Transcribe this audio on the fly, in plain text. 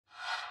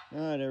All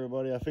right,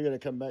 everybody, I figured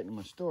I'd come back to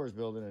my storage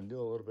building and do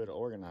a little bit of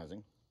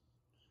organizing.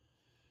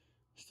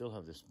 Still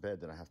have this bed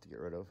that I have to get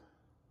rid of.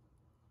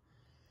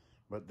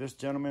 But this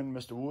gentleman,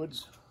 Mr.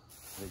 Woods,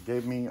 they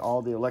gave me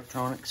all the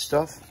electronic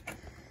stuff.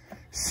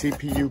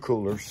 CPU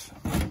coolers.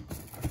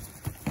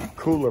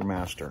 Cooler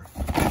Master.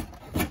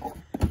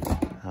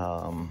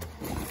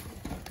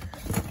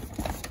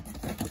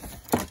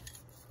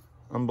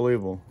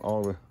 Unbelievable,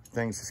 all the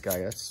things this guy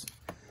gets.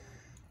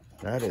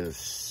 That is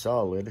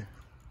solid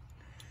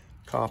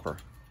copper.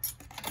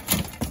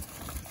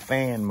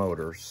 Fan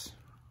motors.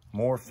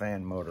 More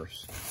fan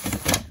motors.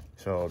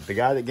 So the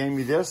guy that gave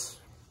me this,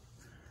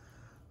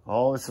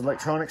 all this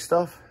electronic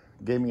stuff,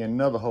 gave me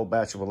another whole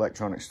batch of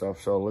electronic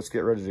stuff. So let's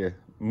get ready to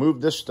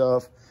move this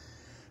stuff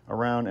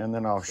around, and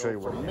then I'll show you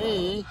what. For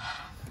me,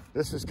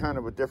 this is kind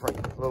of a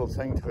different little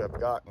thing to have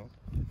gotten.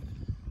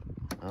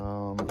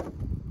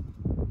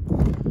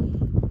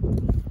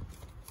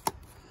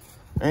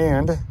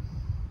 And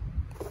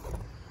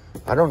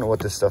I don't know what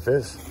this stuff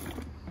is.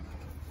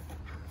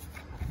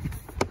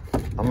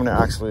 I'm gonna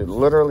actually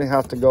literally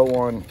have to go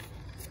on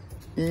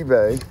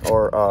eBay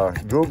or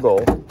Google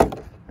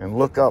and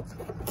look up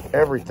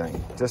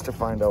everything just to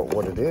find out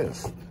what it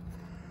is.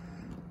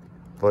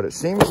 But it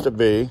seems to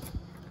be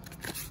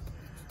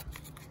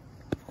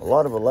a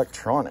lot of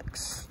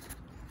electronics.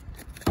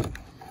 Look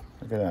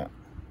at that.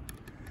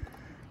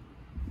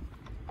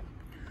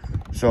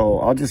 So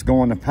I'll just go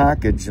on the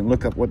package and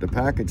look up what the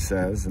package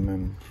says and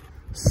then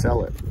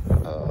sell it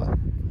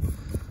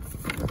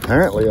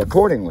apparently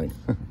accordingly.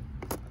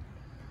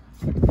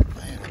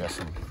 Man, I got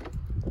some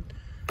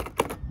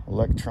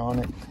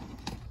electronics.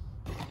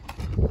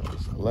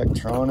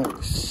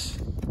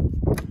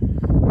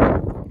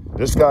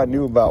 This guy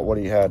knew about what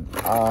he had.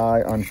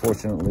 I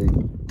unfortunately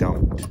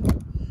don't.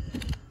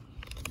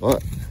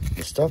 But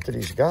the stuff that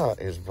he's got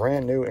is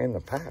brand new in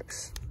the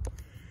packs.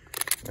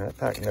 And that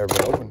pack never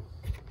been opened.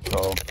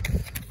 So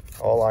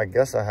all I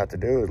guess I have to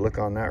do is look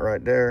on that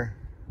right there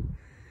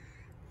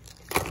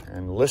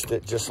and list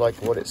it just like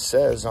what it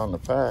says on the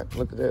pack.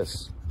 Look at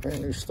this,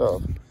 brand new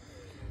stuff.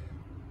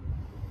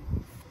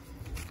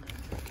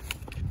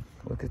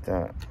 Look at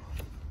that.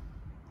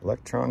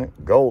 Electronic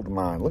gold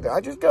mine. Look,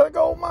 I just got a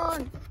gold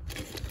mine.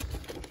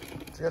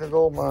 Just got a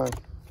gold mine.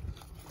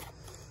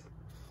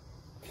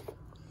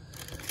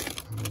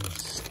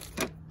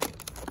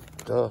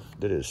 Stuff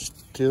that is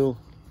still,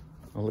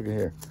 oh, look at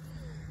here.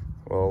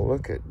 Well,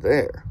 look at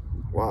there.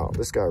 Wow,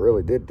 this guy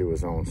really did do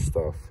his own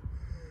stuff.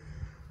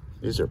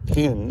 These are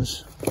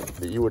pins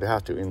that you would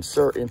have to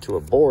insert into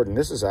a board, and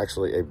this is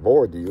actually a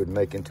board that you would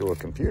make into a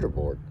computer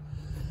board.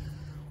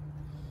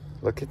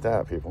 Look at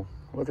that, people.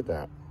 Look at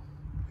that.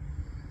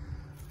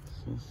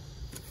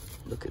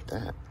 Look at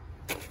that.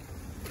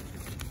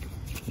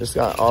 This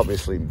guy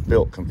obviously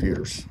built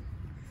computers.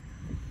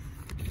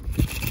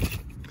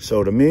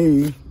 So to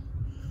me,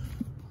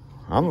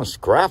 I'm a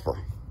scrapper.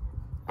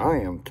 I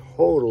am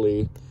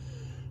totally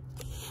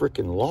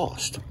freaking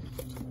lost.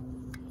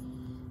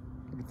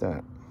 Look at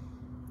that.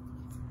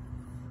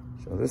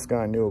 So this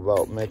guy knew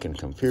about making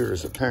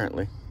computers,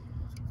 apparently.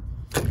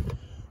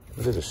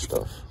 Look at this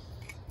stuff.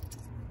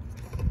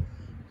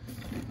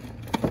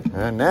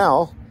 And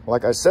now,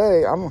 like I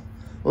say,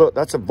 look,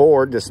 that's a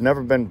board that's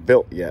never been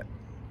built yet.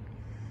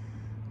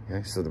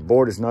 Okay, so the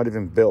board is not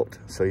even built.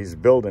 So he's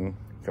building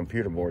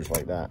computer boards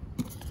like that.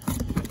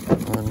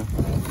 And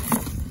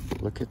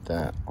look at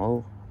that.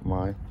 Oh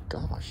my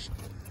gosh.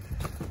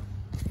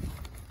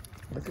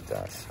 Look at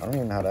that. I don't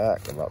even know how to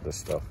act about this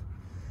stuff.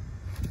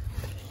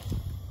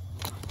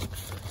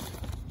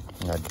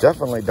 And I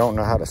definitely don't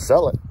know how to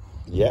sell it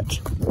yet.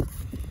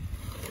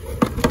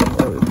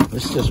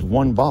 This is just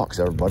one box,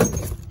 everybody.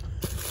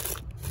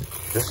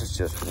 This is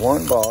just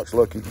one box.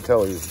 Look, you can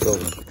tell he's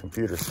building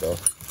computer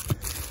stuff.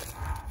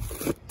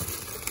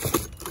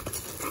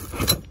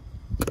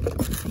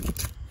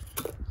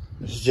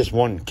 This is just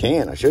one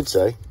can, I should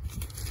say,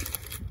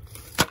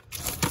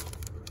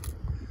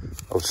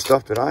 of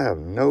stuff that I have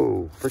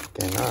no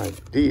freaking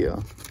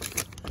idea,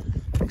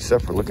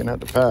 except for looking at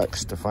the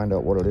packs to find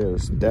out what it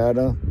is.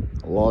 Data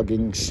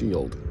logging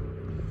shield.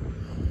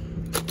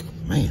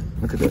 Man,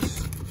 look at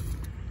this.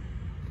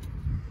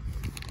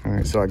 All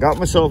right, so I got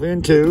myself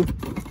into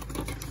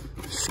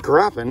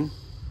scrapping.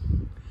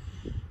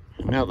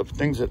 Now the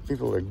things that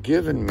people are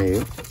giving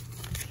me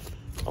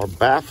are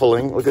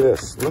baffling. Look at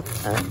this. Look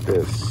at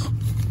this.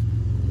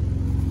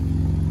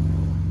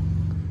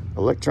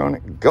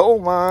 Electronic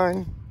gold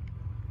mine.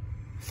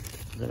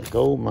 Got a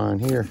gold mine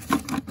here.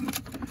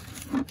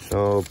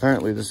 So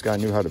apparently this guy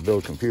knew how to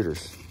build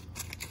computers.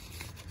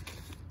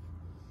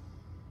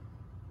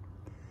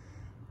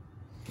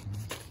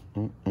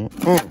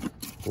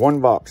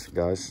 One box,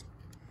 guys.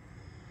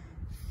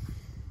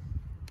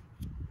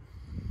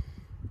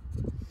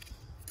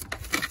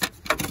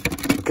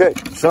 Okay,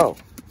 so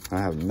I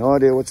have no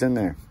idea what's in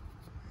there.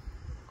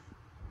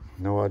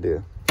 No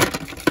idea.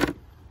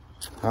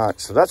 All right,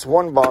 so that's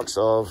one box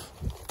of,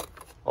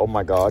 oh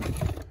my God.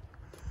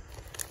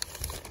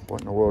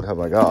 What in the world have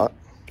I got?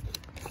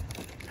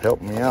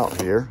 help me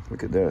out here.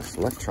 Look at this,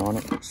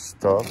 electronic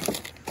stuff.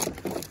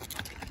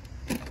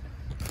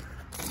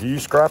 Do you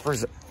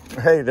scrappers,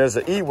 hey, there's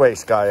an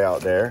e-waste guy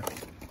out there.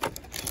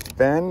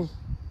 Ben,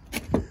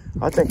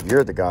 I think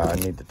you're the guy I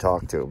need to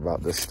talk to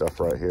about this stuff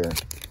right here.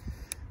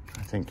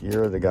 I think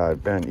you're the guy,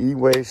 Ben.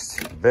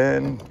 E-waste,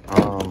 Ben,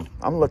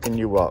 I'm looking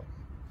you up.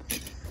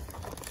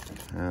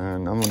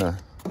 And I'm gonna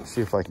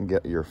see if I can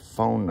get your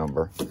phone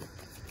number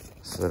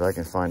so that I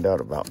can find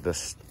out about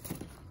this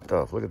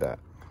stuff. Look at that.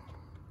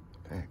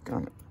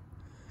 Daggone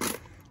it.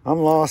 I'm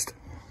lost.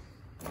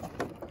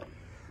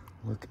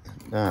 Look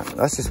at that.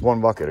 That's just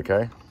one bucket,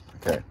 okay?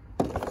 Okay.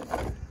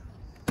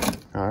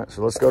 All right,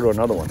 so let's go to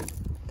another one.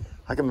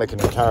 I can make an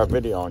entire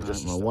video on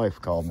just my wife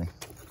called me.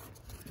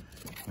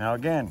 Now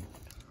again,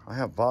 I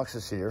have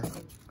boxes here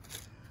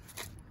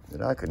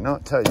that I could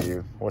not tell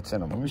you what's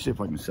in them. Let me see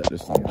if I can set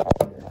this thing up.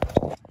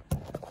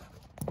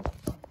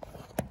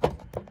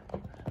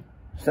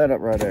 Set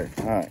up right there.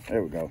 All right,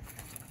 there we go.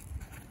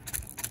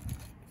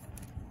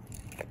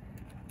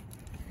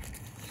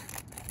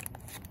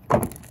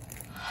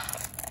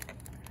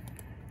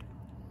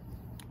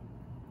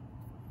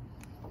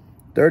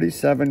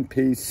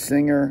 $37-piece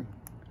Singer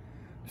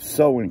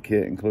sewing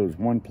kit includes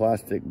 1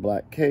 plastic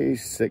black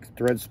case, 6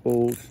 thread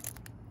spools.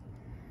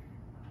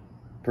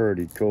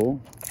 Pretty cool.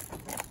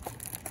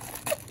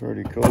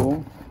 Pretty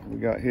cool. We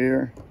got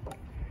here.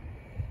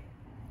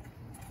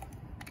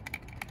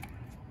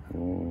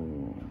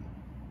 Oh,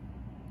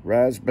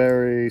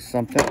 raspberry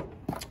something.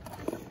 Let's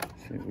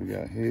see what we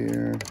got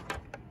here.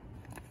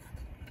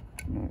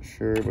 I'm not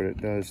sure, but it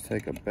does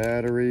take a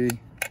battery.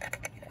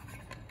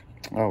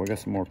 Oh, we got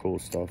some more cool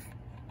stuff.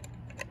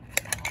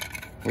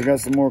 We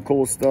got some more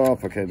cool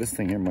stuff. Okay, this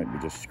thing here might be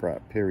just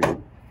scrap,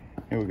 period.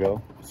 Here we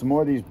go. Some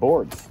more of these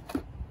boards.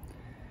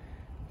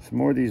 Some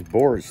more of these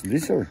boards.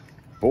 These are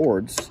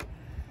boards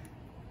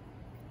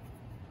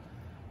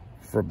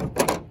for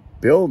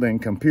building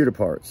computer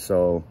parts.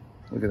 So,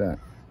 look at that.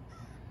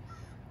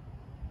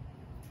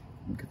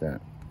 Look at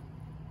that.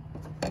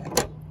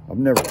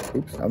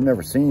 I've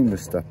never seen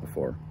this stuff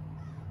before.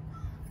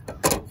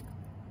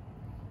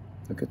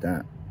 Look at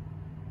that.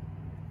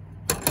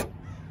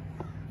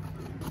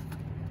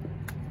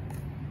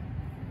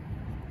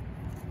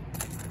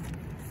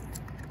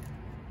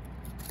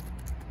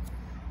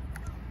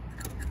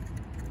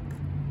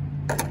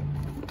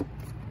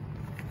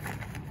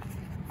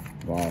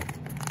 Wow.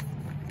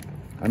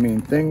 I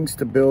mean, things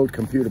to build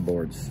computer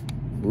boards,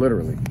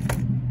 literally.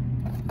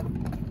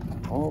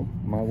 Oh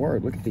my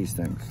word, look at these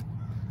things.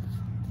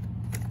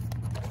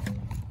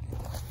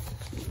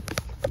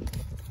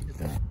 Look at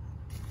that.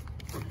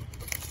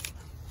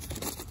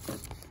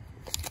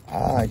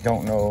 I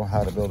don't know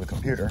how to build a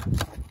computer.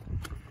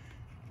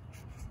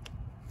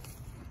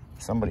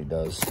 Somebody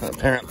does,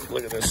 apparently.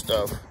 Look at this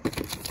stuff.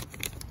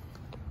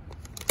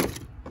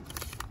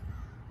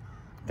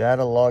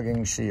 Data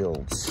logging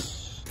shields.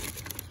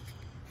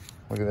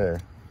 Look at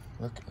there.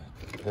 Look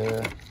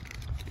there.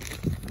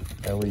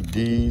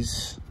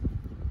 LEDs.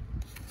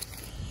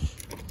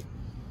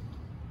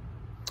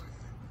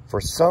 For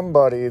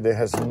somebody that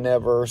has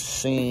never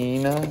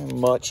seen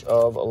much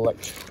of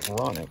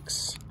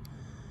electronics.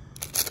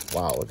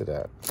 Wow, look at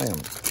that. I am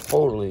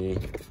totally,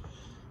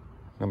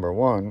 number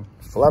one,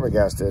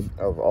 flabbergasted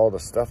of all the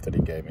stuff that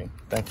he gave me.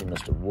 Thank you,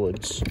 Mr.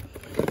 Woods.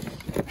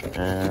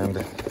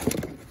 And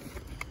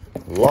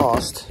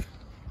lost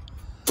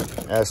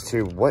as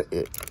to what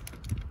it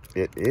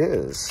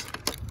is.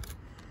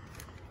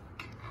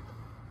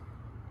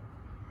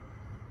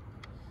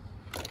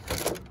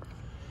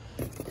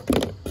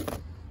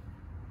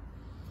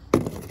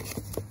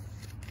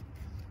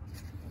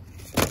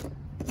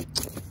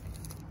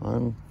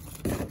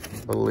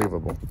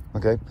 Unbelievable.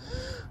 Okay,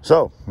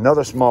 so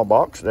another small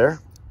box there.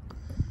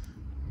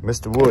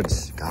 Mr.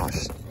 Woods,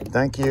 gosh,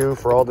 thank you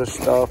for all this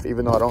stuff,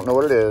 even though I don't know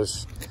what it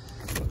is.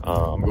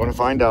 I'm going to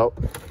find out.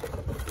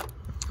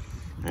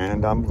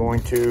 And I'm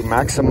going to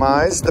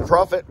maximize the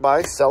profit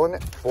by selling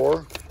it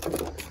for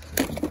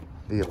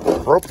the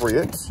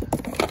appropriate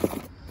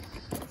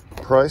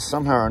price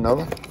somehow or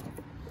another.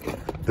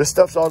 This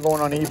stuff's all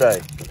going on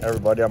eBay,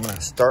 everybody. I'm going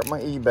to start my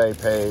eBay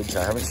page.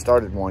 I haven't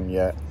started one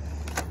yet.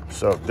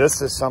 So if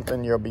this is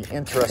something you'll be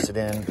interested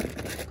in,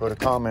 put a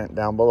comment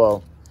down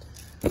below.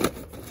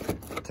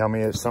 Tell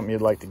me it's something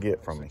you'd like to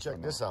get from me.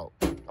 Check this out.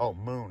 Oh,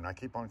 Moon. I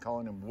keep on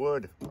calling him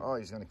Wood. Oh,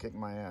 he's going to kick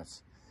my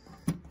ass.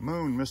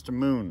 Moon, Mr.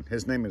 Moon.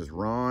 His name is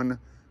Ron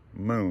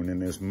Moon,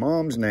 and his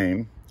mom's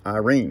name,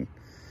 Irene.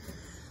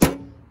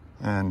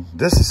 And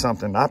this is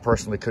something I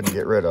personally couldn't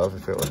get rid of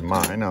if it was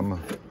mine. I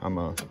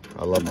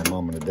love my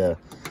mama to death.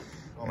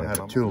 I had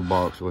a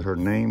toolbox with her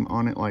name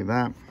on it like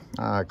that.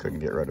 I couldn't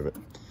get rid of it.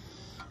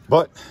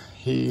 But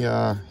he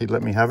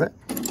let me have it.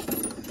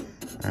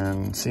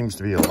 And seems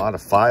to be a lot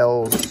of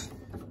files.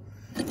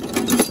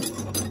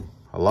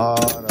 A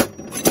lot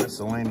of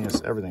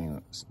miscellaneous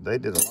everything. They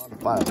did a lot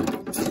of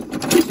filing.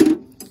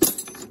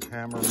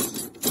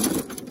 Hammers.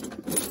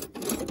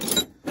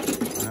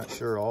 I'm not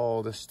sure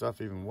all this stuff,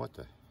 even what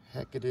the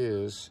heck it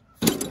is.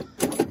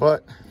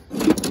 But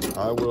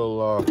I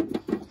will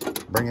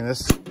Bringing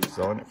this,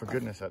 selling it for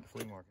goodness at the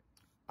flea market.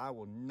 I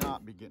will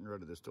not be getting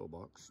rid of this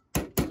toolbox.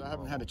 I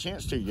haven't had a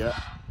chance to yet.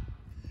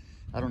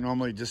 I don't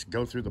normally just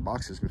go through the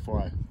boxes before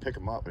I pick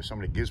them up. If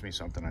somebody gives me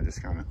something, I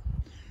just kind of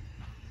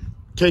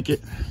take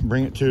it,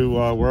 bring it to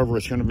wherever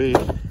it's going to be.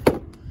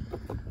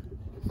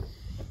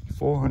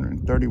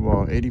 430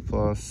 watt, 80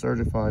 plus,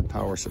 certified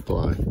power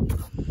supply.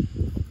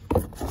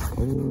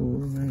 Oh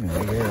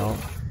man, yeah.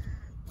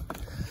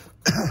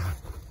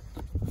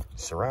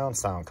 Surround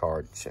sound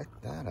card, check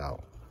that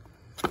out.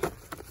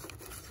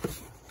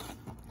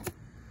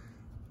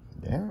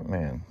 Damn it,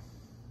 man.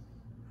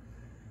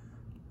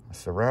 A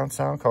surround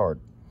sound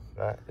card.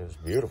 That is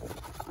beautiful.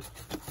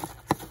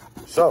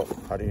 So,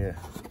 how do you...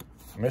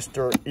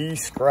 Mr.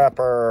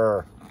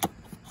 E-Scrapper,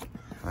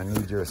 I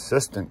need your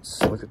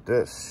assistance. Look at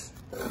this.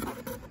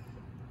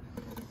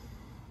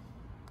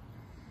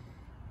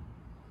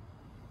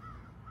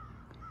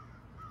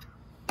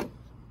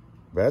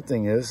 Bad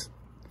thing is,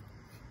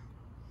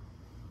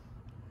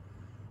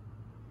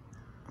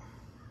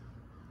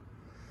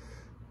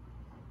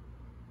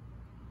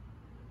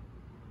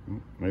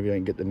 maybe I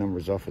can get the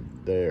numbers off of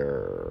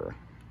there.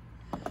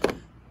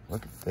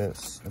 Look at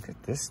this. Look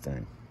at this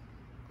thing.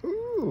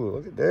 Ooh,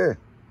 look at there.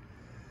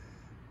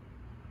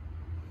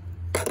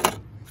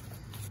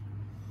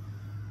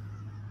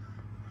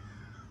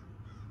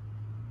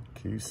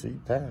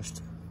 QC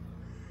passed.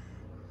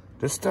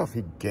 This stuff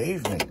he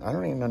gave me, I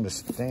don't even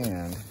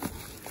understand.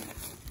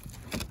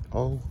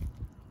 Oh.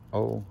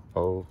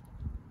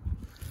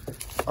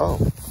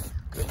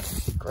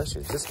 Goodness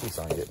gracious, this keeps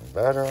on getting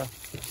better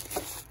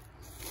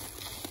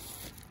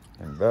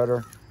and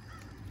better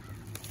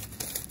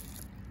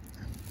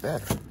and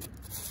better.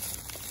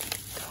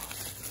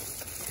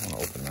 I'm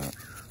gonna open that.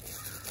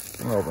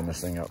 I'm gonna open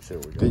this thing up, see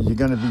what we got. You're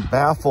gonna be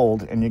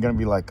baffled and you're gonna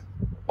be like,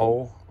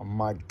 oh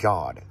my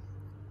God.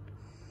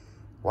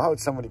 Why would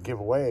somebody give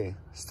away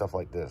stuff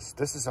like this?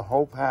 This is a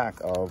whole pack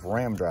of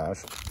RAM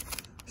drives.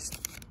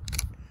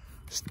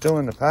 Still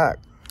in the pack.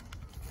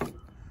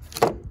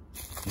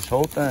 This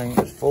whole thing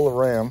is full of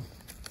RAM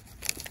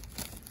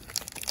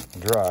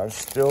drives,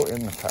 still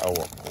in the pack,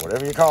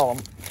 whatever you call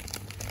them.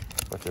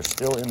 But they're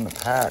still in the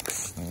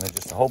packs. And they're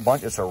just a whole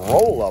bunch. It's a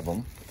roll of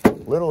them.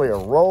 Literally a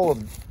roll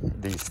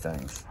of these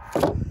things.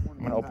 I'm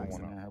gonna open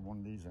one up. I have one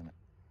of these in it.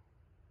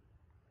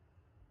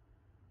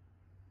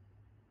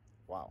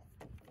 Wow.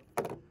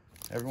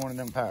 Every one of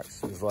them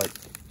packs is like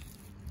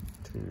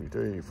 2,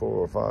 3,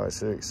 4, 5,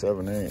 6,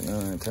 7, 8,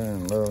 9,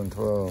 10, 11,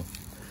 12,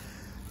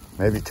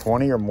 maybe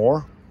 20 or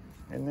more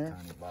in there.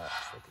 Tiny box.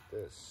 Look at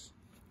this.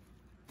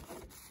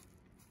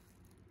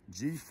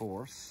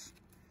 G-Force.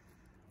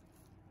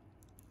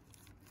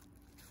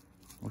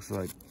 Looks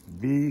like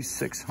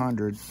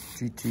B600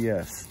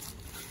 GTS.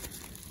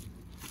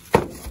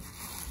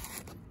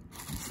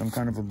 Some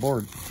kind of a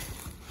board.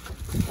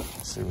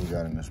 Let's see what we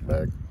got in this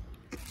bag.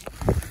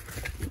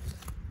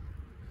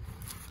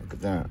 Look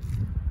at that.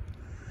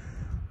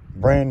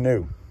 Brand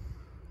new.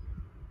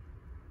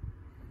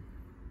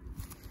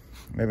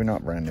 Maybe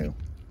not brand new.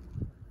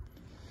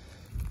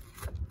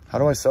 How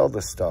do I sell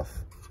this stuff?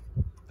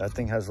 That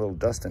thing has a little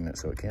dust in it,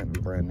 so it can't be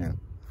brand new.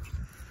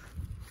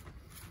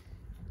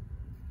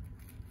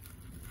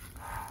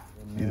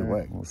 Either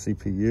way, little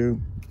CPU.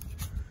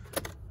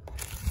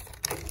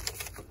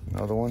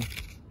 Another one.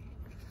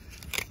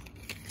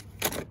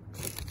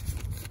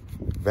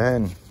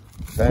 Ben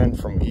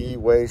from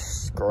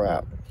E-Waste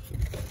Scrap.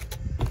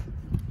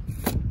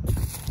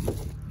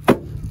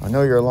 I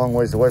know you're a long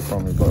ways away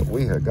from me, but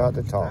we have got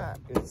to talk.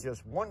 It's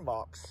just one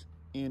box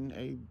in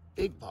a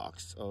big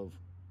box of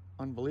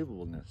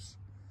unbelievableness.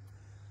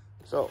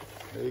 So,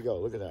 there you go.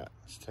 Look at that.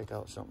 Let's take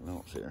out something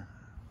else here.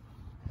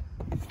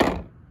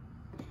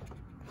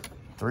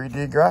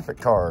 3D graphic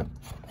card.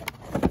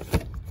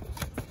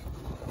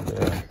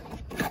 There.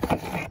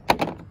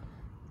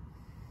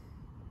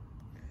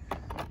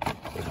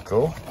 Pretty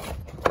cool.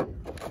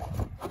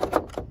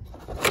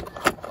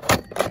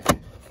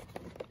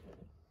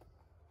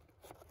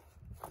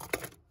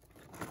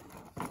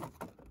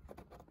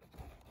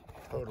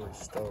 Totally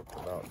stoked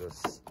about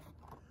this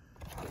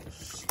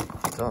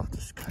stuff,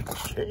 this kind of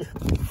shape.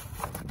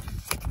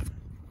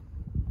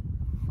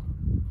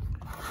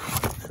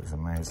 This is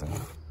amazing.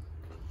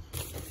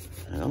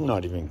 And I'm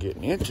not even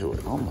getting into it.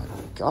 Oh my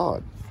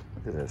God.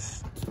 Look at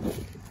this.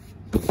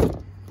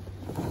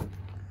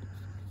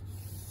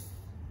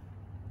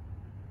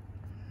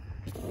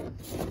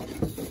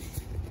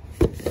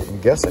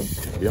 I'm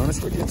guessing, to be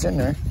honest with you, it's in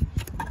there.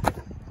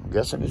 I'm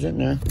guessing it's in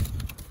there.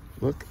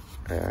 Look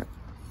at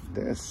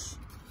this.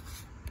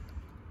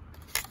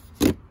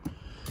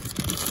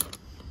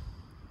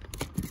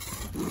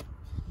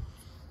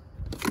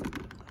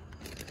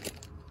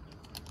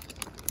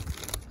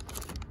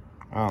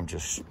 I'm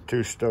just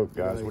too stoked,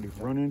 guys. What do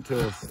you run into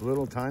this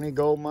little tiny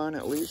gold mine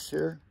at least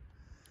here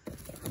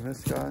from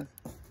this guy?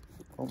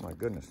 Oh my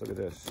goodness, look at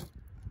this.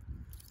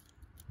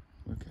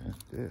 Look at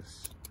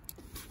this.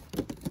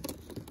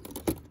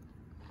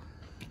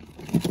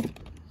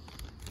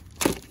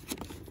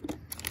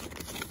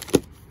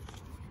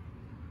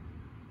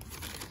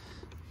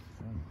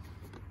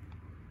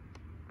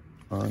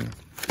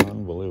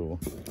 Unbelievable.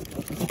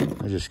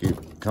 They just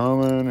keep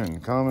coming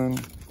and coming.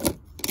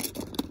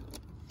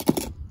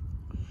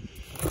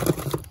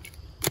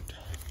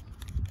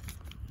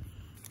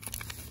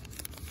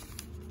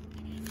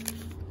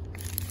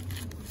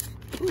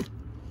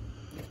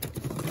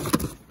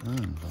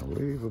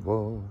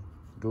 Unbelievable.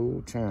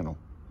 Dual channel.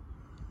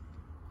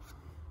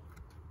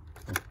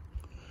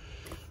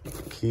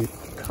 Keep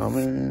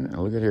coming. And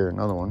look at here,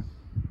 another one.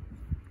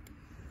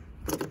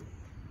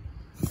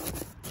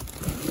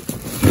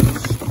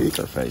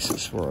 Speaker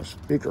faces for a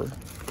speaker.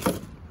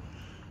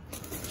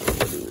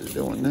 What he was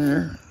doing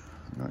there.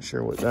 I'm not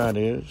sure what that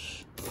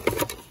is.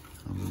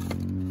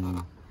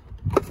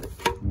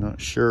 Not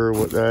sure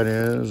what that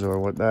is or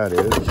what that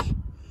is.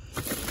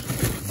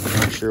 I'm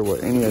not sure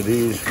what any of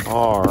these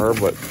are,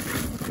 but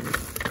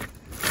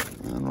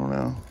I don't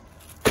know.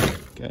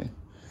 Okay.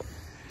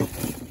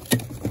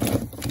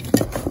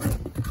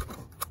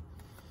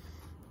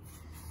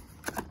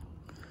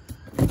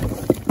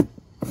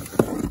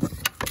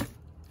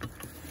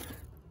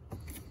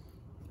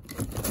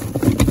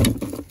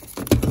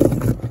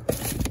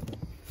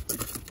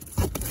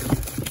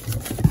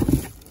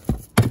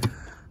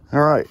 All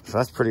right, so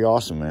that's pretty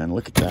awesome, man.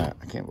 Look at that.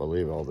 I can't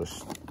believe all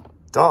this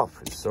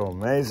stuff. It's so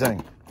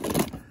amazing.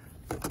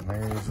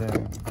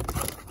 Amazing.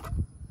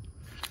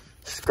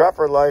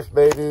 Scrapper life,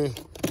 baby.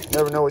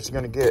 Never know what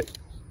you're going to get.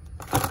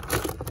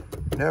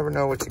 Never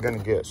know what you're going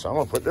to get. So I'm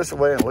going to put this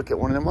away and look at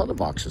one of them other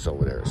boxes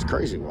over there. It's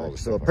crazy. Well,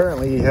 so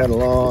apparently he had a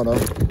lot of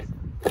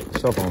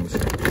cell phones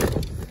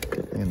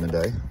in the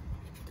day.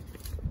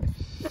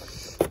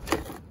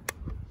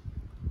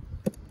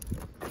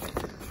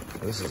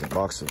 This is a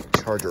box of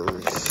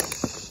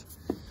chargers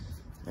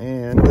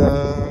and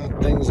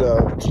things of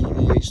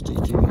TV,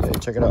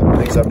 HDTV. Check it out.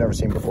 Things I've never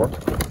seen before.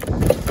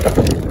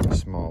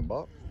 Small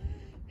box.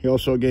 He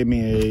also gave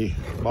me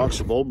a box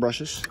of old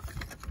brushes.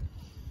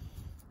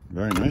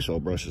 Very nice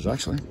old brushes,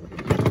 actually.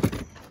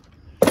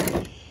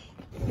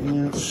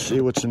 And let's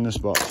see what's in this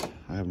box.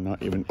 I have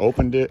not even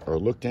opened it or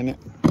looked in it.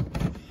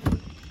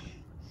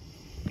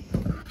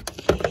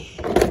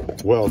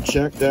 Well,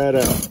 check that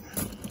out.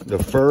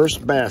 The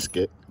first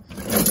basket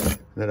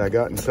that I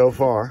gotten so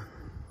far,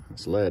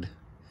 it's lead,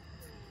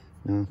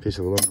 no, piece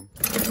of aluminum.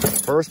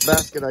 First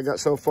basket I got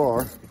so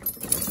far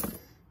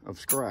of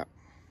scrap.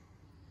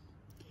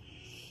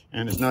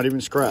 And it's not even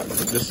scrap.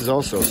 This is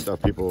also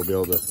stuff people will be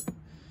able to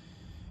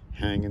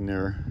hang in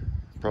their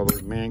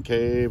probably man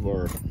cave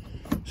or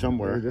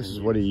somewhere. This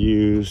is what he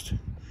used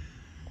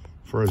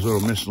for his little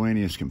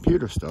miscellaneous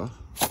computer stuff.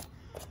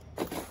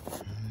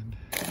 And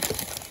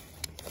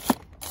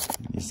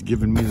he's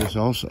giving me this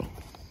also.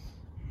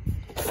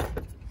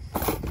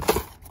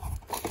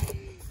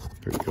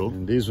 Pretty cool.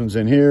 And these ones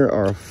in here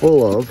are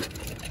full of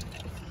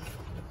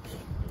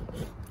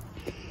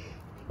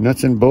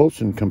nuts and bolts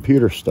and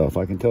computer stuff.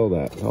 I can tell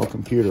that. It's all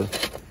computer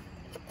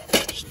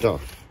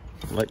stuff.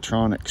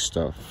 Electronic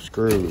stuff.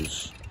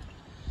 Screws.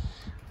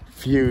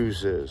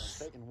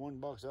 Fuses. Taking one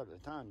box out at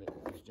a time that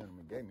this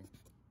gentleman gave me.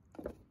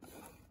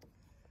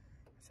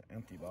 It's an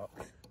empty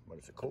box, but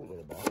it's a cool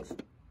little box.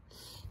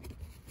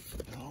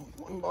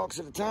 One box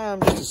at a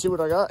time just to see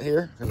what I got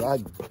here.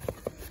 Because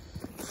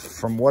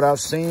from what I've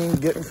seen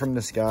getting from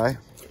this guy,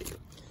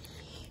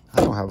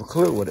 I don't have a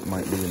clue what it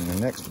might be in the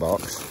next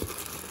box.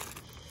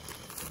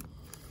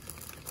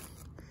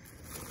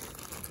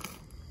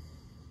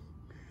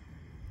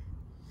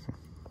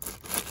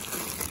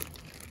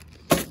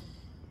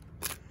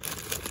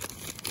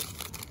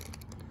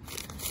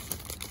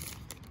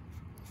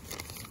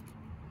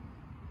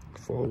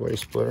 Four-way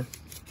splitter.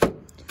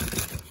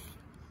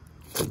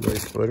 Two-way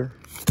splitter.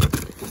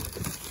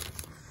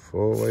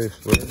 Four-way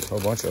splitters, a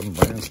whole bunch of them,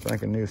 brand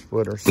spanking new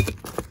splitters. I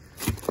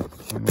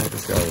don't know what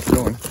this guy was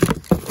doing.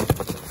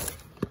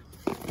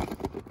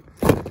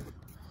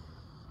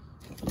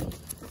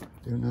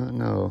 Do not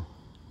know.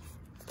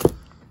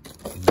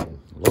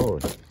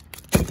 Lord.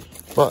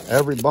 But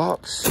every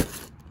box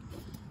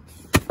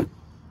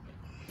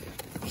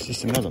is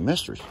just another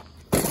mystery.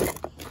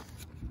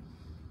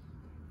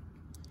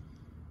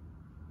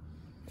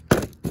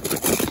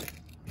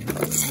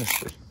 Another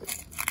mystery.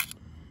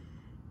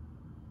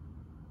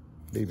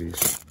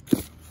 BBs.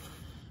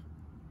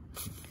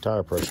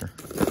 Tire pressure.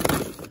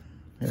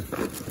 Yeah,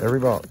 every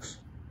box.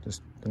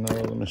 Just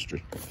another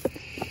mystery.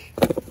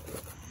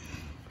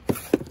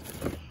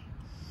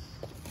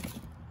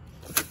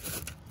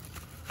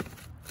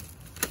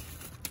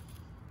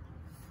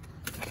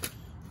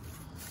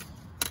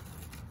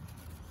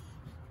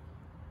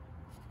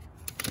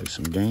 There's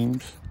some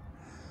games.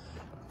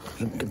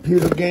 Some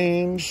computer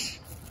games.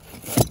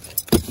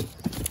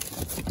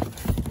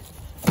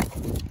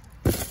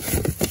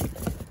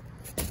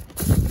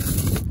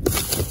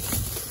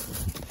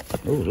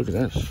 Oh, look at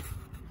this.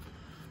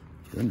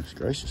 Goodness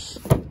gracious.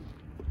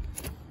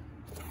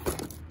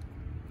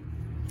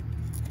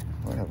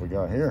 What have we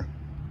got here?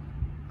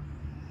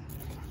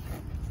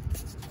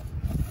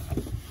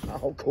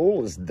 How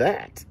cool is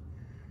that?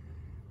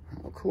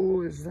 How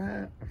cool is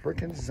that? A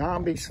freaking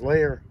zombie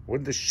slayer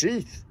with the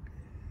sheath.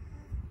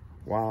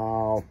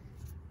 Wow.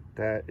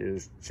 That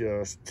is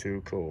just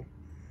too cool.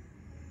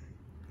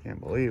 Can't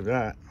believe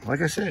that.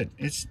 Like I said,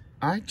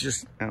 I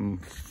just am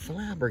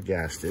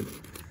flabbergasted.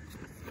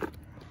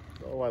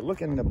 So I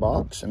look in the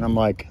box and I'm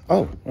like,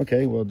 oh,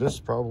 okay, well, this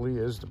probably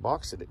is the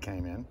box that it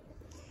came in.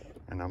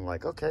 And I'm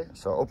like, okay,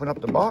 so I open up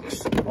the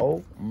box.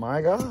 Oh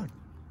my God.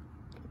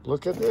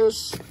 Look at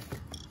this.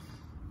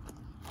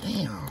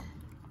 Damn.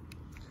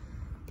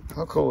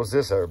 How cool is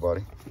this,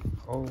 everybody?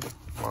 Oh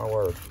my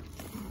word.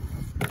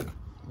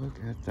 Look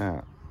at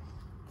that.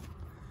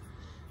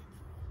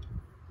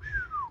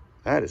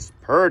 That is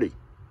pretty.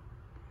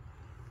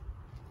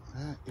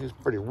 That is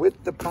pretty.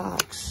 With the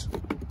box.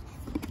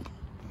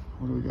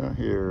 What do we got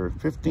here?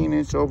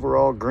 15-inch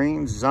overall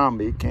green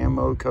zombie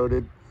camo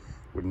coated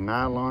with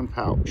nylon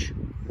pouch.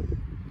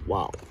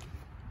 Wow.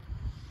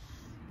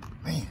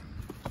 Man,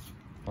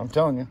 I'm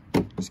telling you,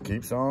 this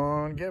keeps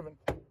on giving.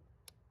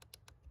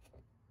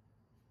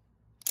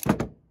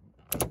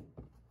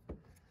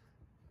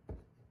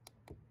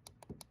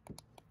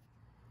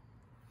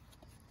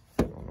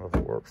 Don't know if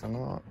it works or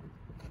not.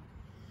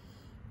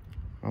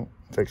 Oh,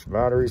 takes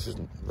batteries.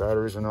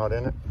 Batteries are not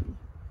in it.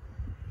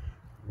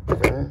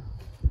 Okay.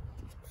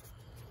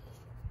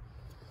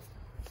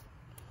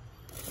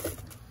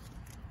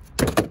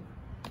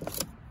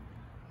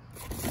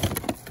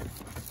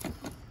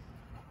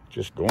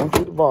 Just going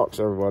through the box,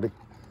 everybody.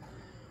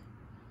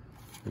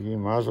 You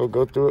might as well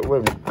go through it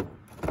with me.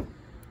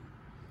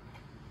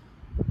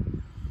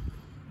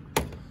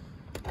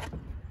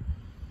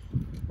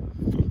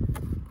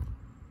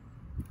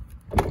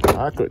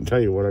 I couldn't tell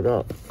you what I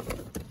got.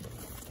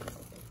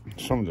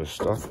 Some of this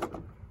stuff.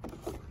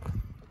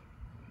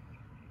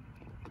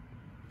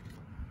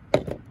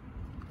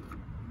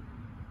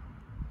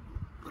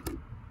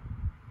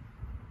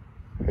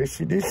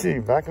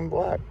 AC/DC, back in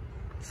black.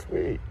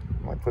 Sweet.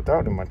 Might put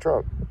that in my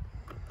truck.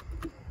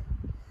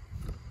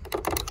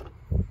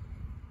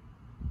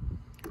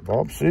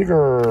 Bob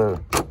Seger.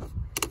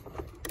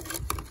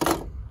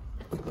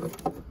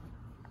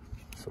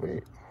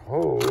 Sweet.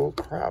 Oh,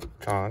 crap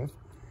ton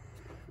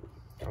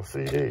of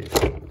CDs.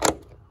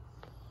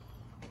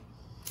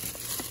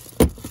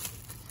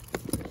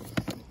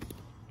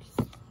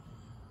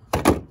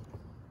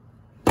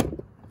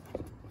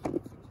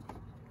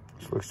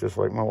 This looks just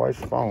like my wife's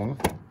phone.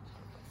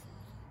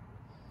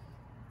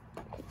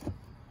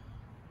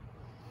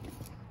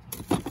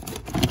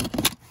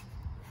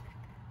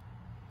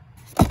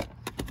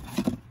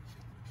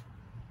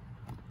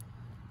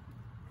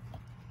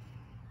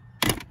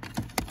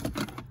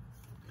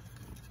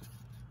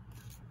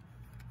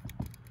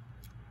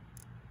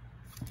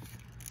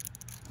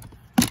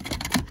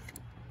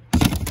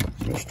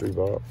 Mystery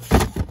box.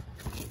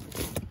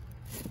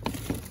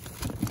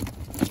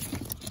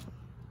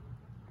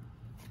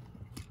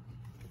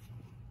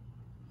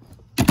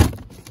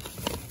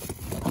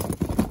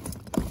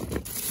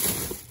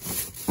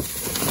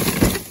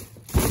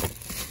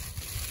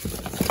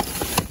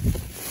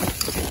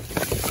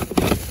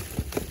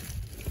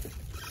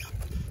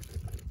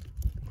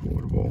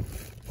 Portable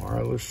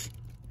wireless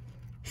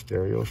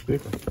stereo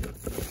speaker.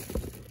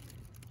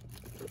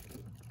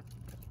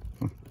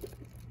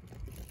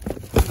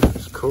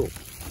 Cool.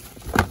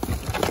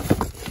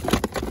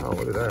 Oh,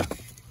 look at that.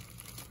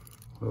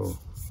 Little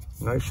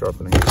knife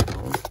sharpening.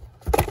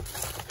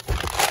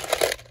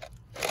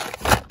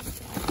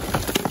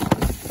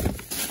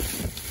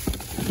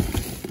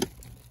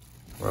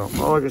 Well,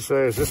 all I can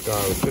say is this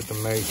guy was just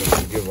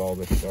amazing to give all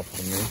this stuff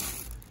to me.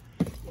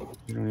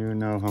 You don't even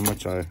know how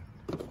much I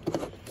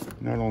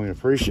not only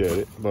appreciate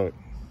it, but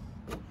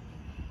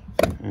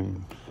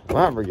I'm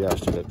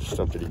flabbergasted at the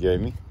stuff that he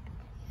gave me.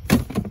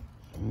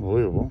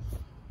 Unbelievable.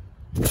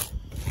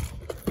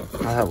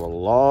 I have a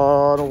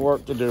lot of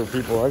work to do,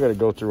 people. I got to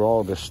go through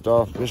all this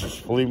stuff. This is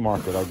flea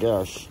market, I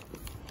guess.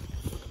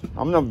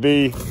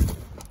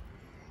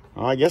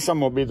 I guess I'm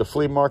going to be the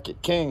flea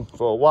market king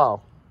for a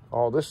while.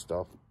 All this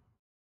stuff.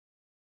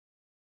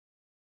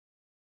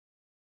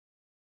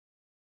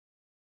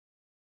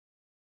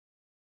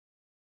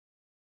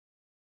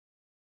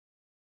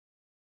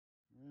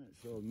 All right,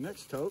 so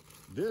next tote,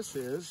 this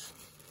is,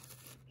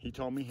 he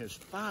told me, his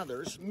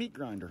father's meat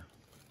grinder.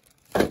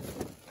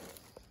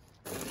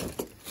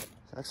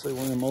 Actually,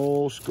 one of them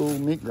old school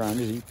meat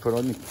grinders you put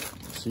on,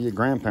 see your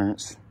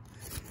grandparents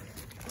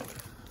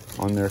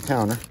on their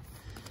counter.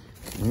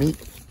 Meat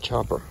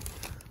chopper.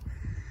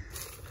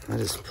 That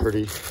is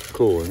pretty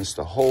cool. And it's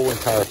the whole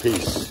entire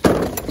piece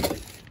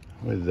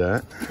with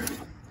that.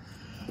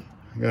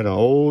 I got an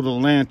old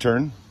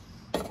lantern.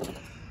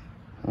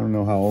 I don't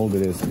know how old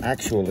it is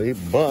actually,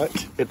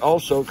 but it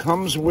also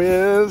comes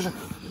with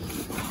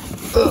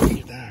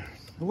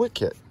a wick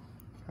kit.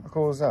 How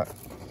cool is that?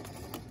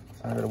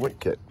 I got a wick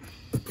kit.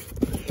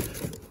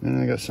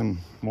 And I got some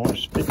more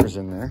speakers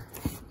in there.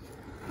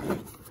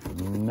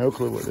 No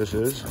clue what this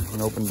is. I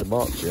haven't opened the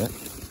box yet.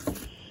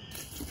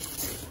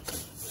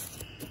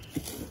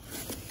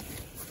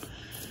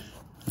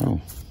 Oh,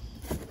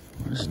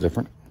 this is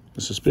different.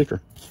 This is a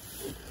speaker.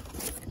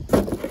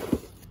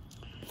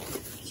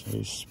 It's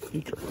a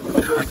speaker.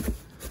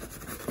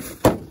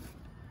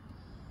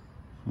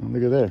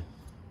 Look at that.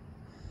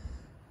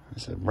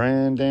 It's a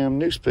brand damn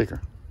new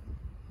speaker.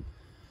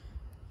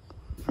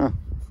 Huh.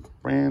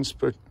 Brand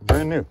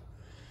new.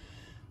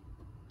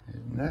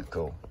 Isn't that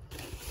cool?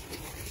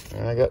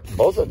 And I got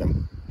both of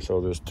them.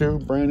 So there's 2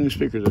 brand new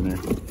speakers in there.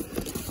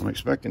 I'm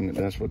expecting that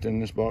that's what's in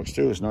this box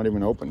too. It's not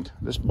even opened.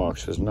 This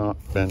box has not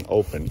been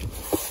opened.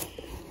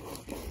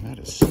 That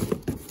is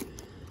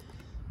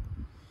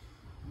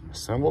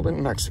assembled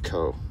in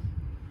Mexico.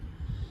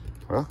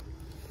 Well,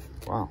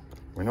 wow.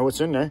 We know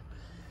what's in there.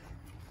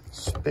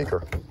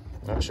 Speaker.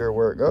 Not sure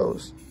where it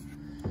goes.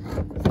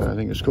 But I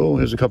think it's cool.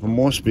 Here's a couple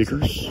more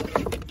speakers.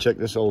 Check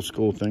this old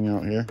school thing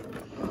out here.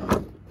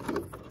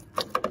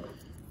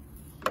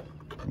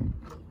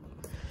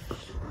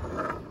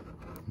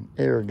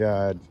 Air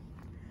guide.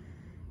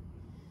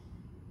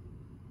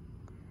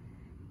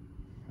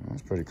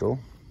 That's pretty cool.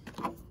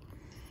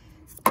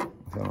 I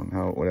don't know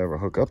how it would ever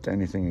hook up to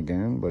anything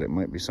again, but it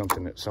might be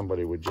something that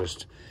somebody would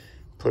just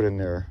put in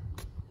their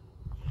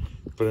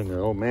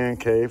old man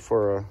cave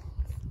for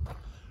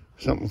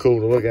something cool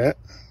to look at.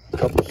 A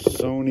couple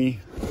Sony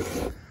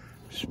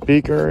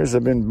speakers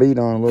have been beat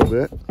on a little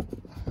bit.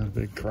 There's a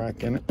big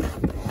crack in it.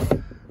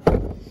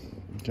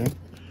 Okay,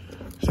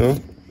 so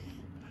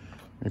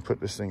let me put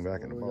this thing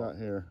back in the box. What we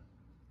got here?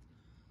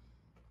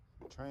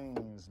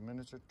 Trains,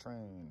 miniature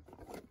train.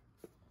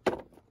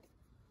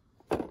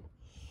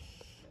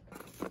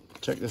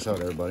 Check this out,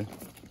 everybody.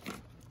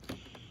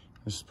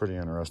 This is pretty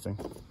interesting.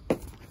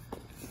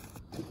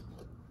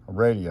 A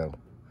radio,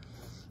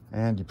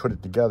 and you put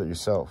it together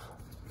yourself.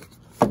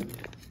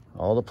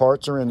 All the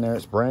parts are in there.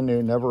 It's brand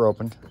new, never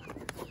opened.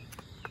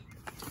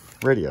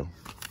 Radio.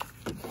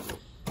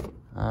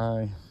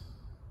 I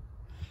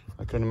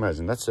couldn't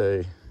imagine. That's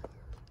a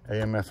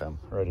AM/FM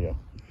radio.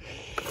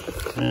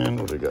 And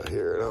what do we got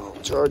here? Oh,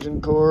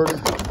 charging cord.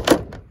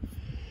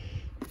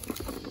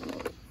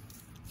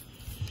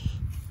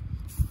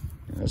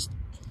 It's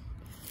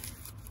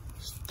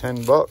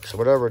 $10,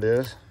 whatever it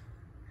is.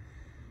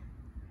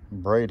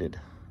 Braided.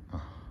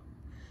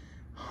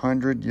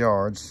 100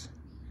 yards.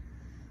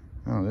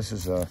 Oh, this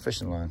is a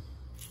fishing line.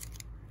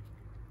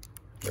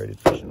 Braided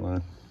fishing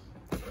line.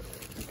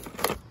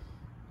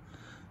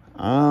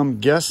 I'm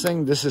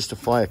guessing this is to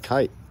fly a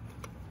kite.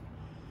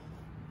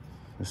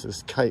 This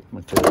is kite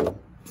material.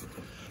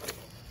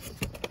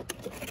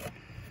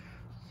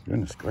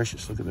 Goodness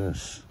gracious, look at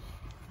this.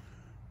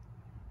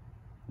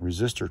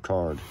 Resistor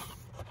card.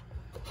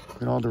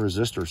 Look at all the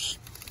resistors.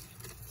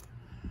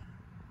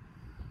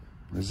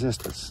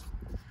 Resistors.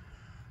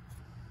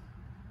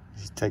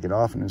 Just take it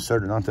off and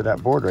insert it onto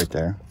that board right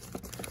there.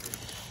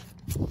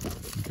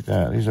 Look at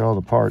that. These are all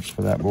the parts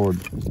for that board.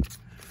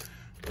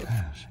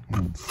 That's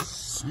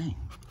insane.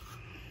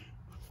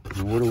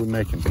 And what are we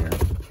making here?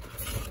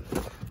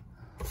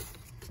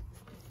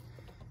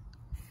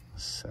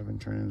 7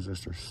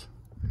 transistors.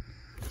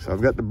 So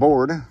I've got the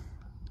board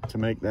to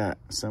make that.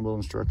 Assemble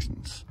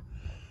instructions.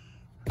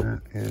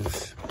 That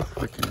is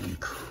freaking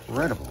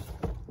incredible.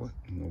 What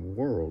in the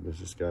world is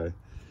this guy?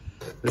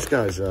 This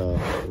guy's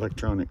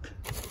electronic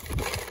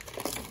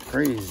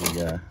crazy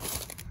guy.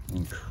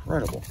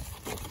 Incredible.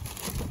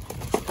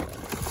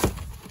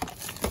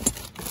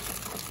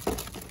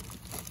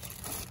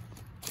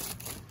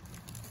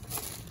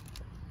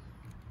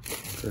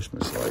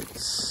 Christmas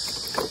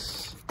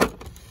lights.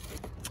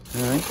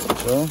 All right,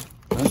 so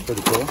that's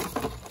pretty cool.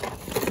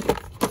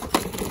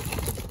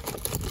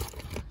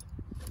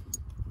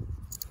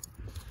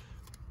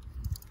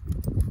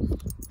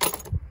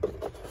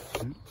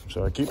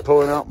 So I keep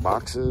pulling out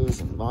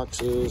boxes and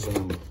boxes,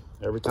 and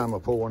every time I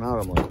pull one out,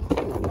 I'm like,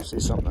 oh, I see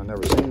something I've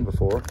never seen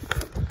before.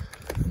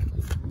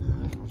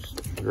 Let's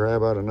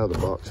grab out another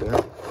box here.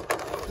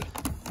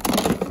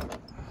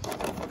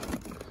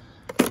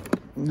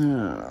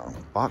 No,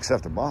 box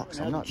after box.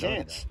 I'm not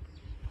done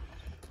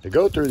to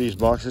go through these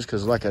boxes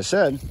because, like I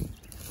said,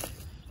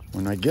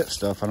 when I get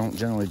stuff, I don't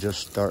generally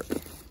just start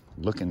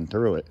looking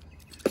through it.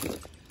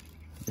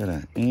 Got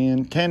an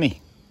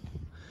antennae.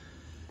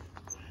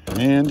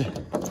 And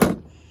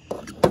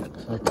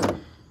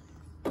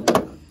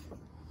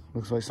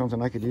looks like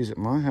something I could use at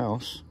my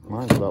house.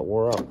 Mine's about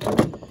wore out.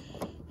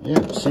 Yeah,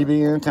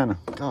 CB antenna.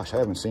 Gosh, I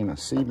haven't seen a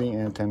CB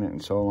antenna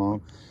in so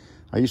long.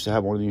 I used to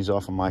have one of these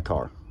off of my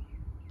car.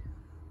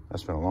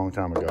 That's been a long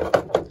time ago.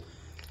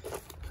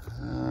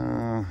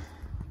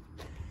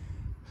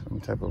 Some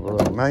type of a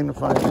little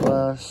magnifying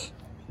glass.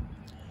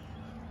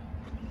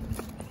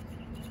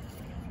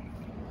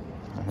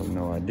 I have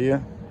no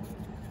idea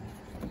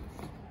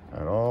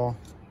at all.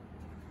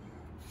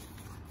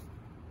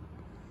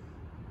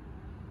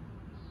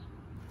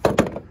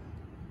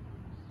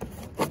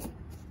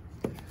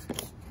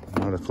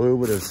 Not a clue,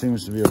 but there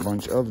seems to be a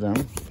bunch of them.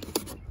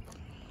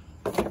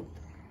 What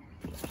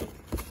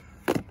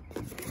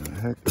the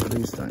heck are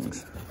these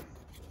things?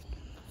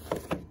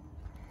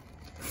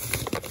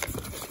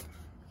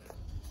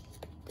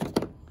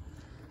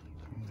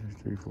 One,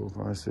 2, 3, 4,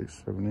 5,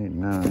 6, 7, 8,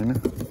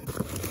 9.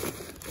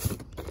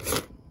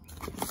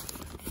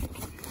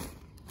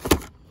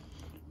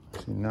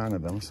 See 9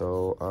 of them,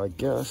 so I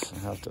guess I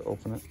have to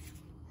open it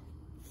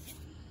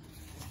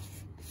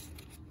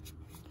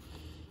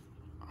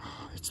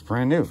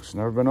brand new. It's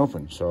never been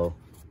opened, so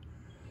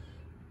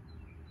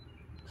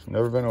it's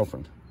never been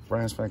opened.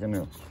 Brand spanking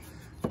new.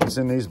 What's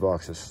in these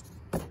boxes?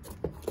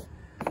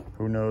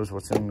 Who knows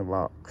what's in the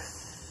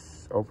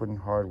box? Open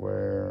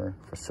hardware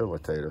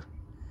facilitator.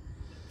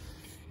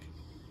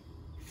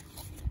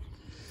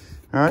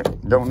 All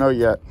right, don't know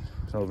yet.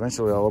 So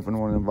eventually I'll open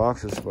one of the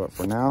boxes, but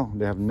for now,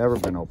 they have never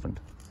been opened.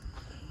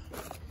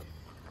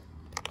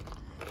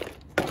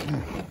 I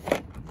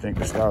think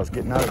this guy was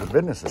getting out of the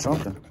business or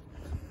something.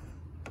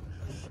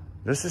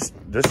 This is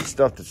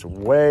stuff that's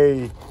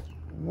way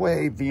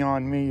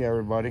beyond me,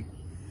 everybody.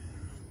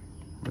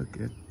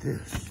 Look at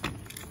this.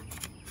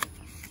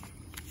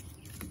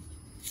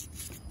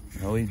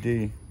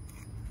 LED.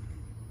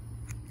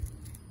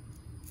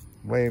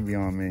 Way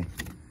beyond me.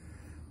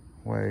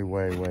 Way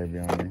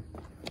beyond me.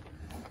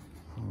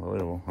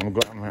 Unbelievable.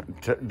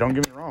 Don't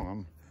get me wrong,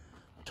 I'm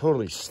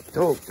totally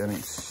stoked and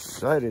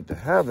excited to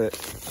have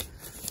it.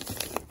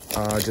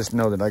 I just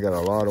know that I got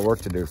a lot of work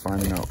to do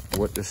finding out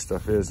what this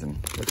stuff is. And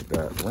look at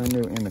that, brand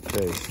new in the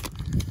case.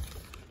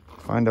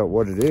 Find out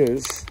what it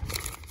is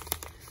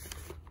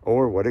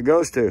or what it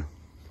goes to.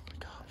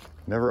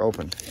 Never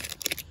opened.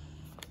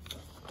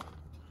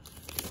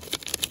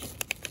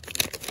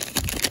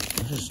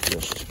 This is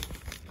just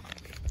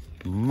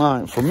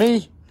mine. For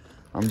me,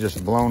 I'm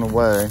just blown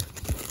away.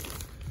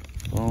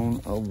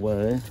 Blown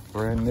away.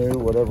 Brand new,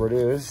 whatever it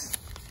is.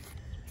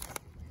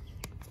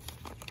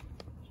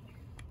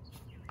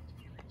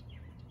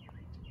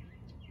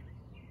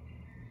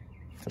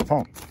 It's a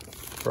pump.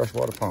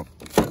 Freshwater pump.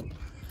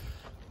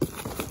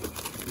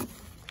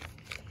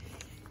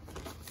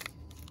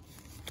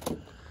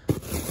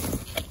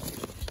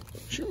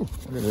 Phew,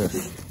 look at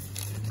this.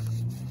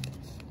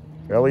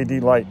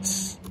 LED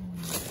lights.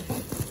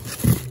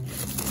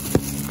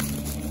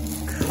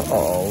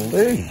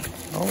 Golly.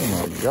 Oh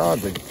my God.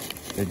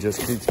 It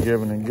just keeps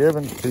giving and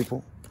giving,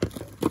 people.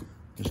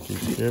 Just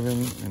keeps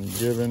giving and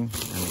giving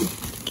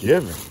and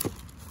giving.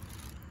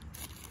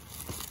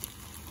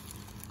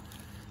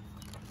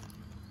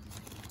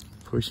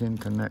 Push-in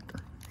connector.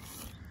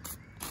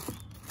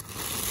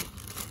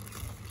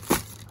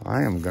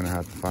 I am gonna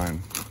have to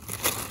find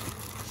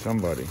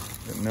somebody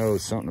that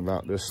knows something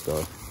about this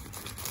stuff,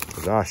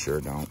 because I sure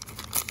don't.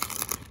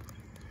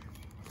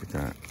 Look at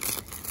that.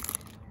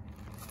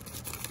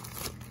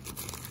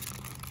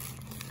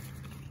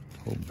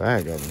 Whole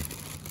bag of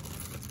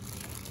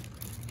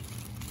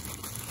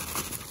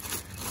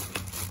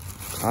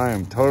them. I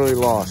am totally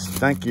lost.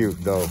 Thank you,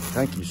 though.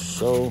 Thank you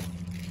so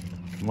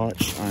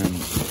much. I'm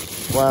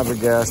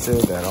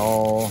flabbergasted at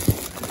all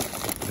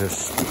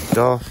this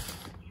stuff.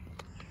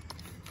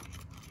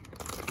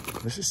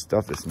 This is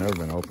stuff that's never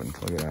been opened.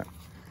 Look at that.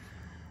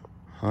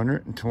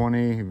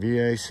 120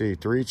 VAC,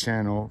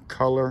 3-channel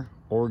color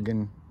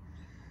organ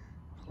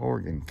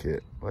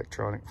kit,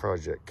 electronic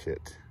project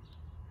kit.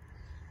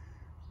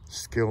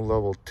 Skill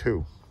level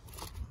 2.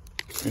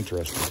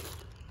 Interesting.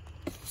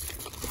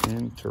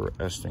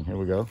 Interesting. Here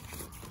we go.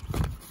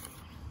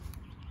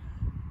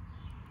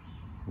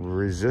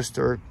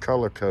 Resistor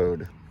color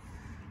code.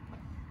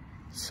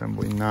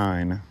 Assembly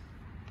 9.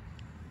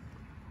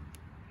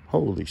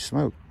 Holy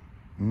smoke.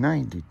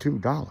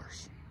 $92.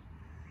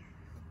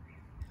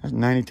 That's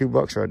 92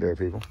 bucks right there,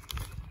 people.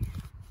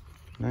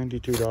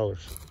 $92.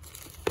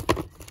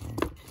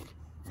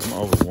 I'm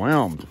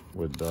overwhelmed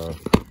with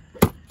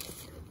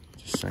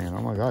just saying,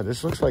 oh my God,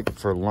 this looks like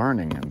for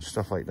learning and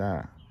stuff like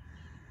that.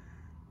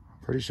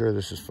 Pretty sure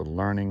this is for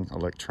learning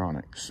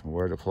electronics.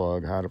 Where to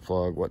plug, how to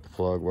plug, what to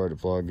plug, where to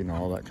plug, you know,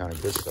 all that kind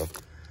of good stuff.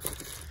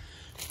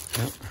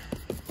 Yep.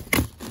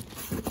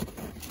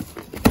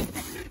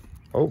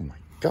 Oh my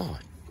God.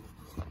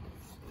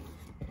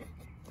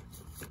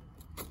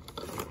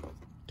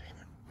 Damn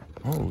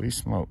it. Holy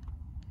smoke.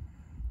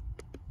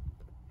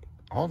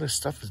 All this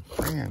stuff is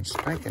brand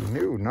spanking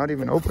new, not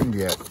even opened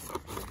yet.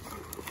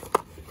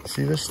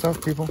 See this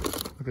stuff, people?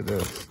 Look at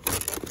this.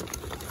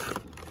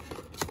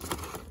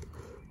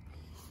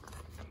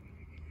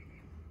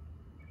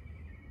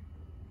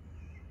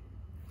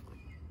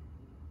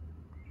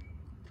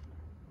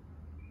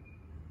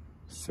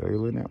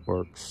 Cellular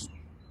networks.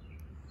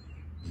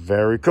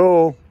 Very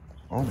cool.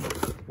 Oh my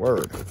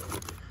word.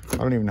 I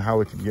don't even know how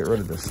we could get rid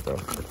of this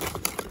stuff.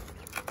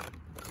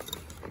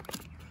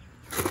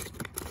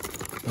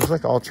 It's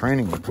like all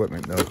training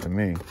equipment though to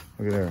me.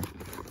 Look at there.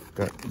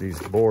 Got these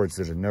boards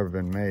that have never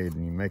been made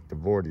and you make the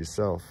board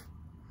yourself.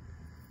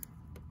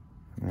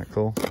 Isn't that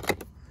cool?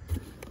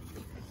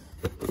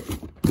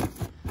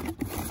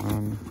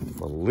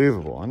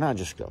 Unbelievable. And I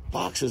just got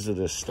boxes of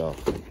this stuff.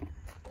 Look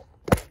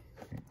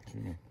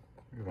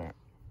at that.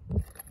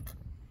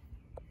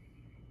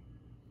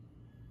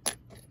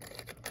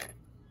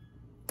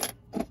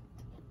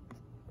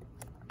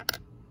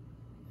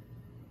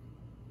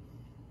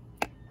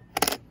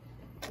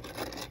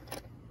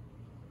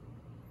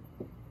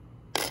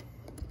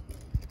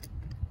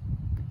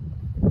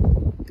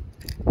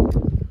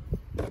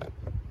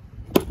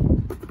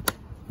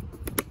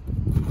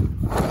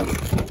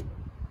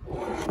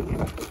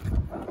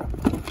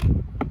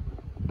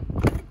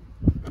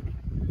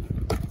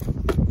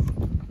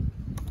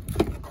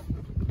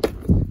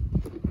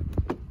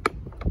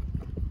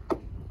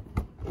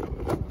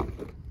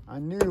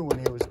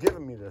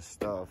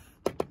 stuff.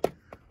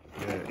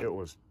 Yeah, it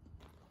was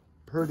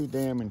pretty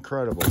damn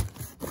incredible.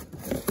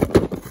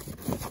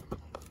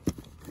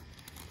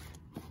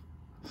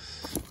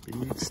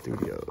 Speed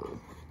Studio.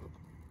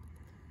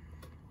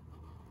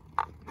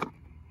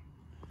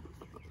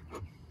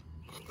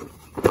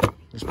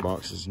 This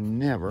box has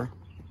never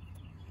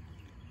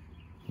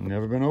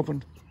been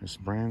opened. It's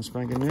brand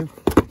spanking new.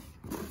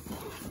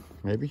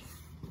 Maybe.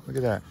 Look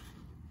at that.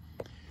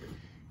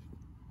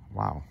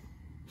 Wow.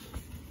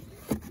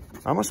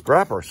 I'm a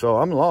scrapper, so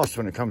I'm lost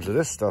when it comes to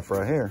this stuff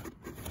right here.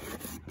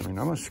 I mean,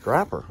 I'm a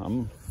scrapper.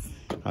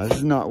 This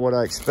is not what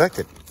I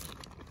expected.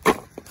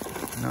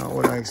 Not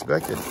what I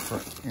expected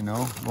for, you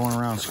know, going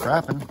around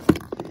scrapping,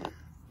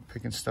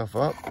 picking stuff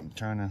up and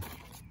trying to.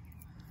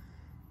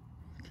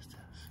 Look at this.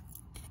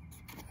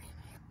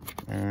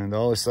 And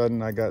all of a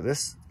sudden I got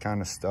this kind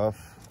of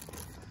stuff.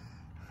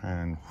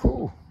 And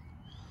whew,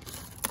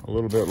 a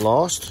little bit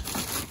lost.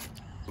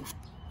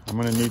 I'm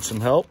gonna need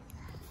some help.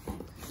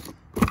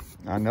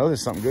 I know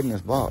there's something good in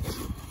this box.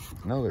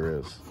 I know there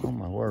is. Oh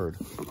my word.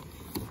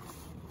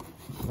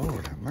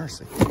 Lord have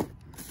mercy.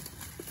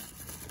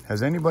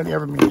 Has anybody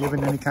ever been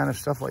given any kind of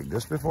stuff like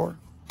this before?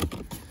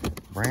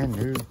 Brand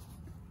new,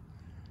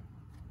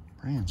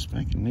 brand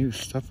spanking new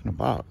stuff in a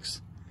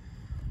box.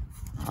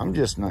 I'm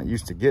just not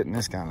used to getting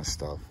this kind of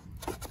stuff.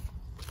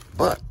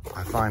 But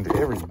I find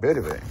every bit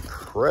of it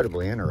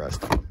incredibly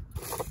interesting.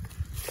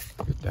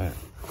 Look at that.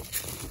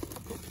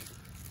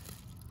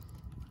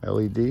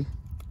 LED.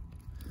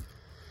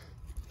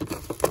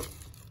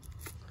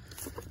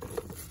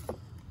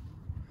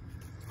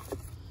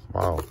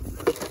 Wow.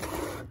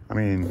 I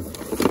mean,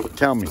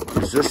 tell me,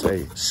 is this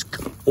a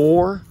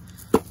score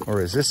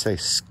or is this a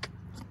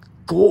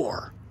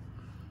score?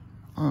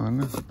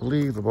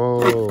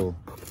 Unbelievable.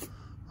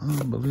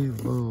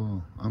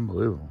 Unbelievable.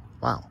 Unbelievable.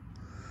 Wow.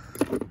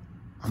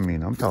 I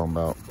mean, I'm talking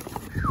about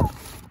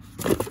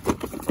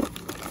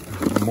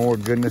more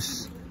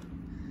goodness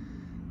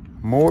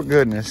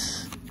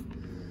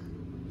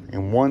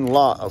in one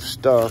lot of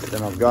stuff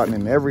than I've gotten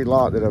in every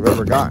lot that I've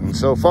ever gotten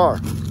so far.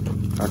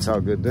 That's how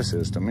good this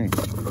is to me.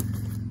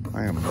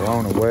 I am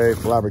blown away,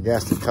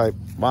 flabbergasted type.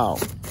 Wow.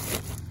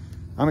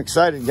 I'm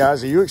excited,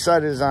 guys. Are you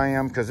excited as I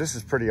am? Because this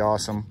is pretty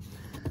awesome.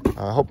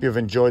 I hope you've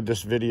enjoyed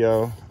this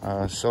video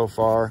so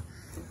far.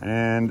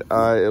 And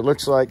it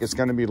looks like it's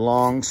going to be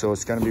long, so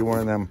it's going to be one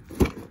of them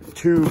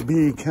to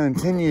be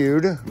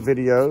continued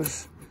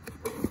videos.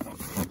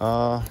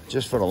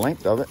 Just for the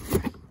length of it,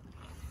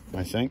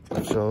 I think.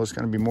 So it's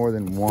going to be more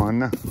than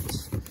one.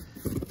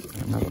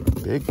 Another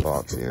big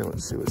box here.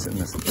 Let's see what's in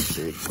this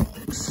big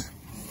box.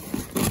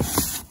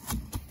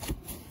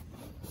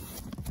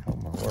 Oh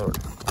my word.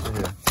 Look at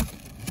here.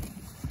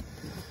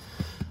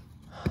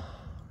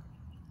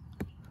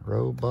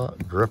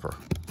 Robot gripper.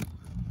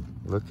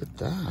 Look at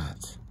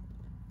that.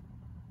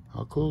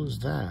 How cool is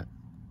that?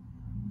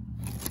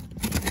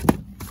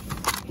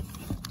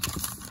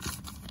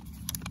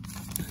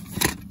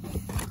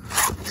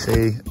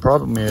 See, the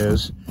problem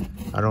is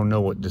I don't know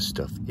what this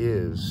stuff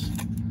is.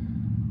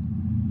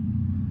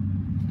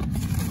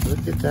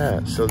 Look at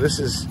that. So this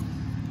is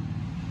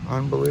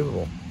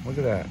unbelievable. Look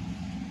at that.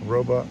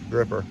 Robot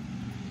gripper.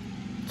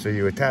 So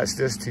you attach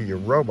this to your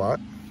robot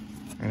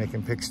and it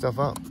can pick stuff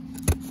up.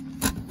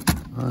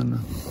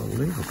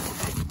 Unbelievable.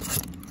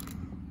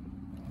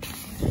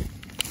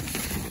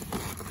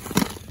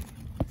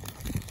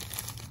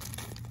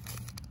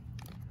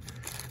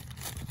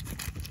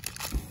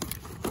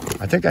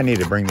 I think I need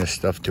to bring this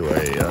stuff to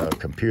a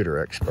computer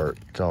expert.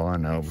 That's all I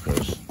know,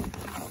 because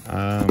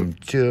I'm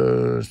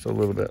just a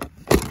little bit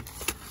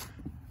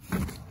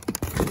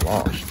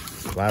lost,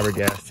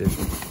 flabbergasted,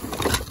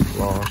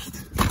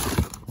 lost.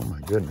 Oh my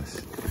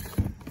goodness.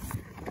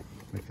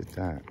 Look at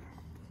that.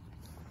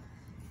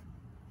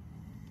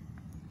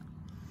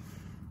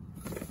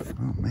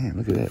 Oh man,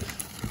 look at this.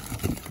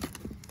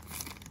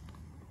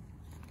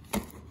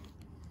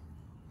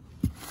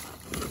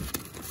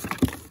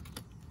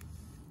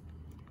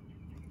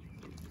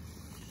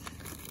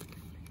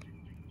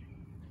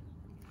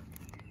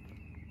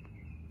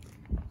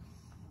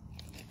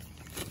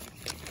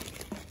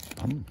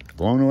 I'm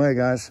blown away,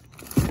 guys.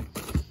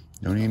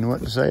 Don't even know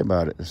what to say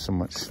about it. There's so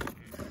much stuff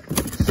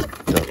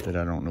that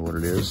I don't know what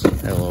it is.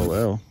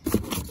 LOL.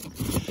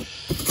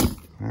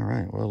 All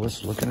right, well,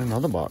 let's look in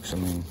another box. I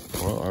mean,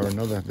 well, or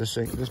another. This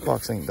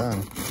box ain't done.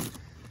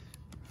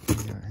 What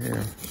we got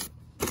here?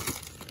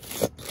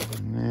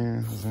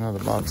 And there's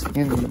another box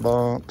in the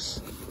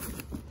box.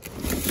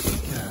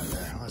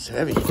 God, that's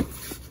heavy.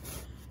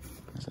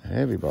 That's a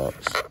heavy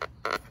box.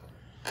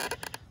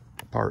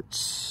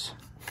 Parts.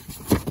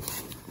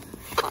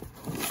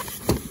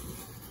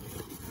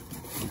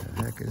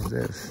 Is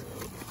this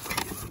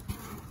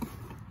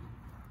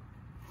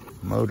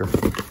motors,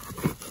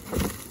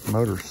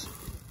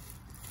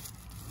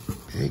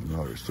 big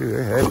motors too.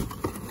 They're heavy.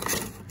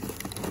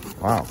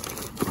 Wow,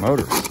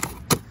 motors.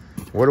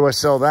 Where do I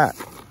sell that?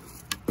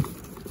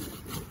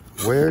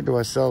 Where do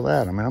I sell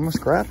that? I mean, I'm a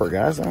scrapper,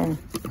 guys. I'm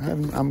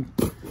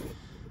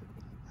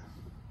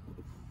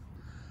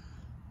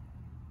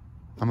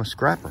I'm a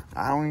scrapper.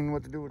 I don't even know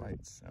what to do with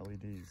lights,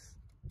 LEDs.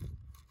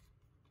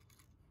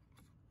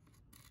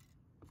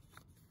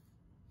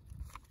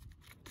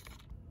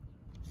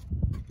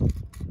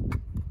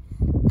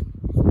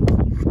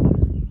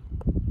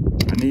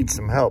 I need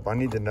some help. I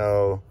need to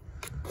know,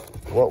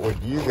 what would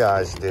you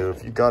guys do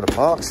if you got a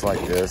box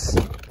like this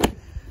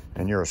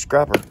and you're a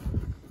scrapper?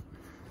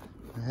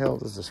 What the hell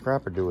does the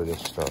scrapper do with this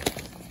stuff?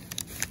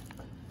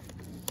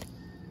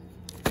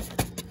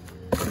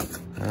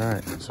 All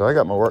right, so I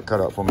got my work cut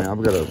out for me.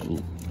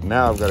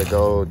 Now I've got to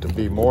go to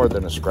be more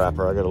than a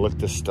scrapper. I got to look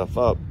this stuff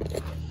up,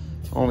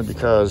 only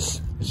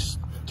because it's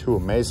too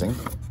amazing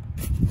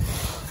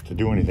to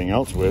do anything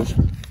else with.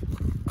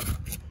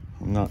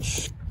 I'm not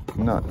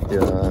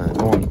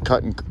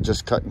going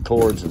just cutting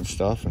cords and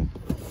stuff and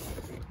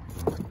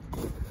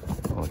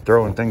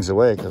throwing things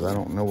away because I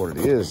don't know what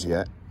it is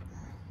yet.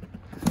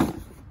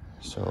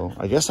 So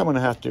I guess I'm gonna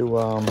have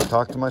to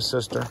talk to my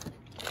sister.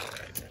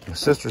 My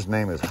sister's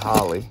name is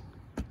Holly.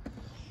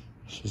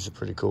 She's a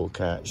pretty cool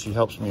cat. She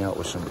helps me out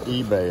with some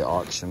eBay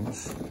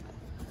auctions.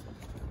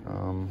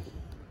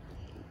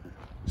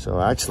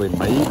 So actually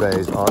my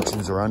eBay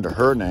auctions are under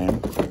her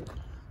name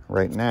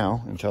right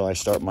now until I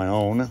start my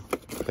own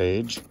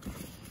page,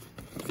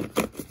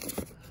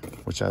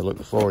 which I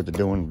look forward to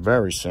doing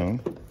very soon.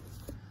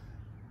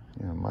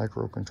 Yeah,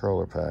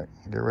 microcontroller pack.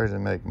 Get ready to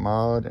make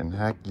mod and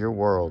hack your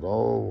world.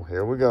 Oh,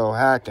 here we go,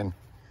 hacking.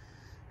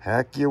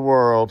 Hack your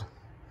world.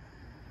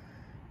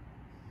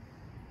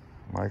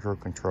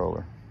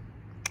 Microcontroller.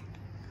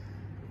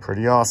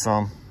 Pretty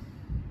awesome.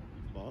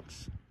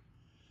 Box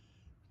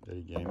that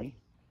he gave me.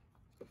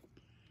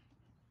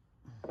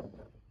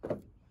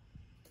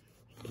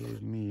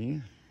 Gave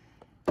me.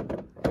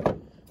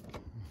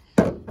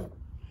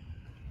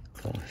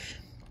 Gosh.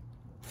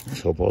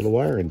 Let's hope all the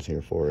wiring's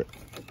here for it.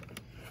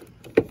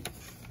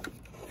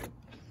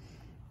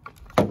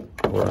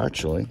 Or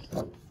actually,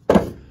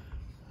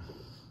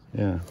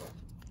 yeah.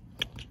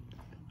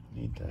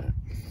 Need that.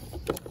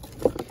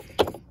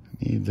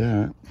 Need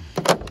that.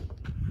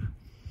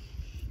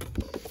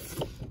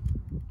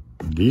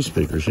 These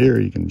speakers here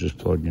you can just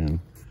plug in.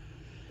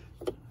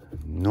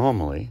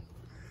 Normally,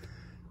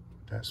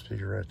 that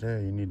speaker right there,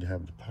 you need to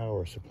have the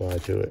power supply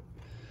to it.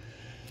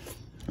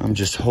 I'm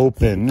just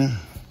hoping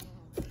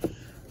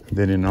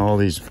that in all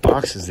these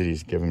boxes that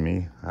he's given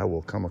me, I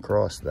will come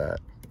across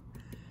that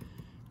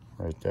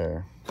right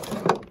there.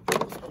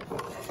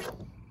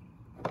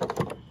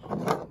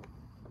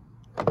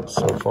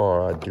 So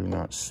far, I do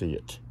not see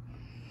it.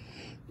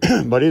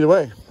 But either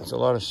way, it's a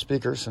lot of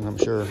speakers, and I'm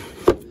sure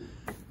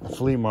a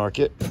flea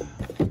market,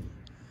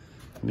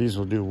 these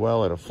will do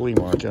well at a flea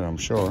market, I'm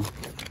sure.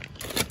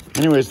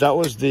 Anyways, that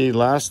was the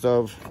last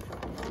of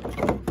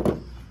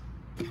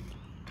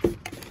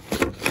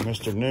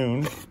Mr.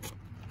 Noon.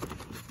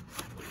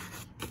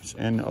 It's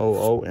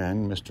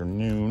N-O-O-N, Mr.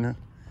 Noon.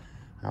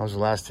 That was the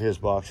last of his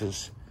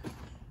boxes.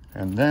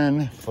 And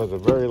then, for the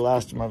very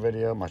last of my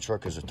video, my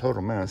truck is a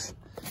total mess.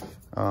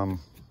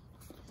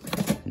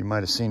 You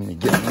might have seen me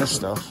getting this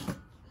stuff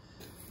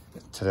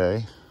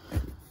today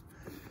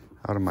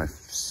out of my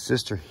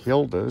sister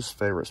Hilda's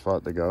favorite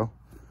spot to go.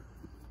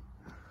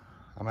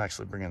 I'm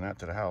actually bringing that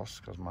to the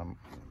house because my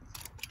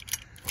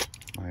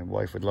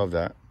wife would love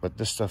that. But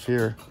this stuff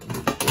here,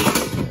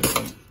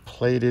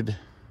 plated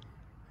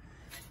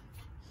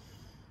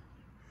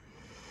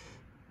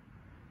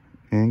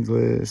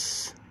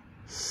English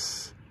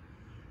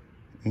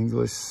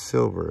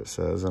silver, it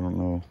says. I don't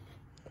know.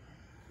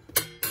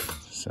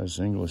 It says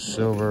English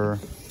silver.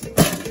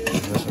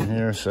 This one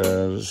here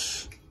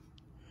says,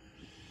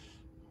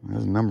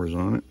 there's numbers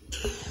on it.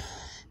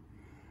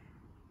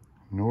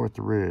 North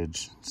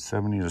Ridge,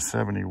 70 to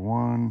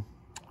 71.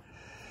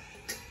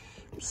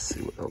 Let's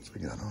see what else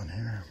we got on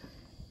here.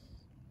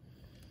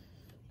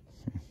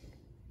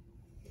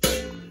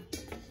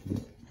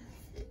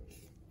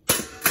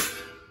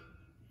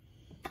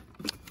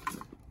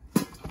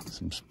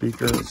 Some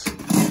speakers.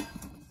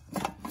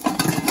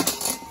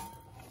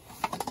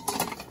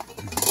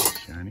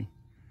 Shiny.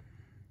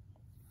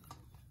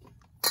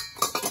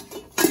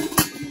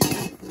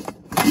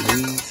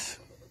 These.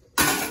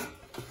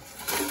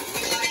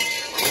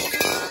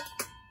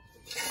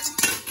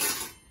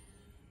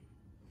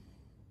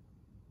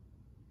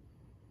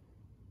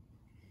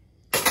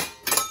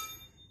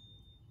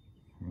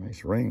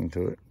 Nice ring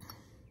to it.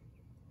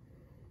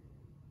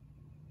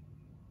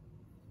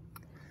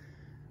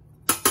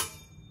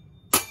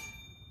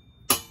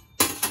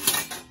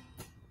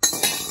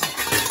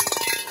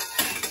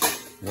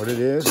 What it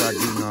is, I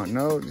do not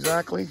know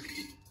exactly.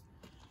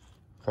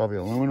 Probably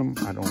aluminum,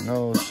 I don't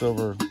know.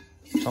 Silver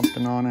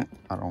something on it,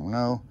 I don't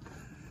know.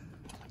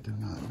 I do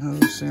not know,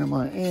 Sam,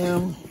 I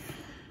am.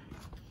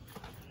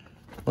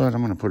 But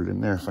I'm gonna put it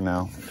in there for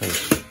now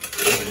because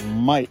I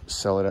might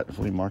sell it at the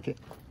flea market.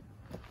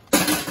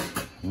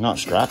 I'm not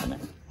scrapping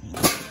it.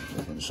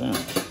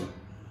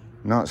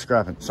 Not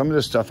scrapping. Some of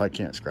this stuff I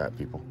can't scrap,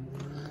 people.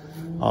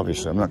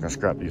 Obviously, I'm not gonna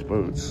scrap these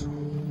boots.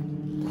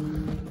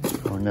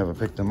 I would never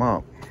pick them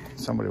up.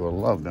 Somebody will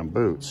love them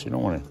boots. You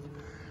don't want to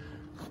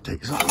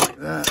take something like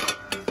that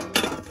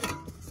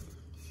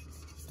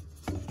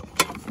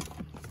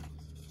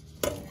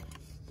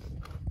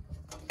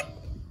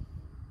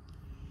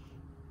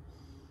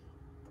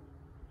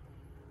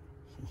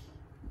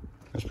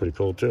pretty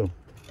cool too.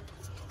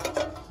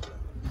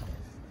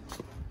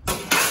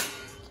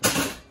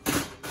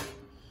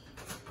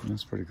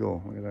 That's pretty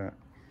cool. Look at that.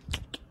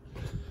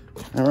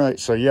 All right,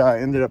 so yeah, I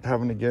ended up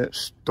having to get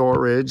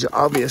storage,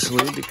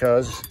 obviously,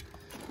 because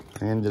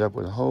I ended up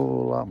with a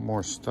whole lot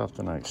more stuff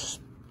than I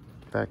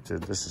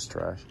expected. This is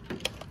trash.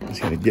 I'm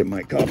just gonna get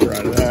my copper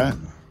out of that.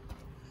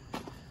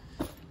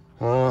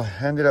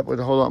 Ended up with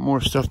a whole lot more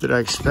stuff than I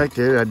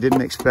expected. I didn't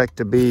expect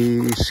to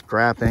be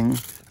scrapping.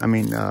 I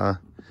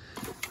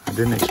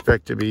didn't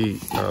expect to be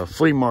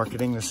flea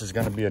marketing. This is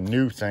gonna be a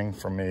new thing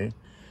for me,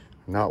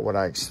 not what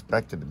I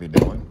expected to be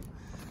doing.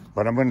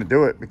 But I'm gonna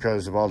do it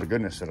because of all the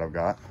goodness that I've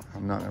got.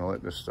 I'm not gonna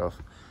let this stuff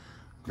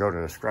go to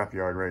the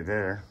scrapyard right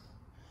there.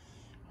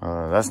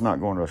 That's not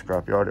going to a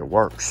scrapyard, it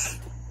works.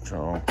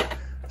 So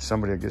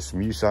somebody will get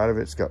some use out of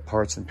it. It's got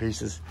parts and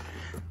pieces.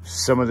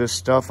 Some of this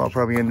stuff, I'll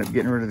probably end up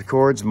getting rid of the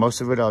cords.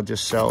 Most of it I'll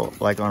just sell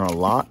like on a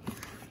lot.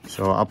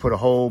 So I'll put a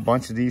whole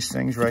bunch of these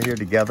things right here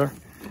together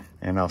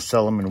and I'll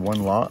sell them in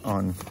one lot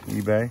on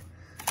eBay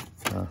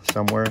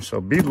somewhere.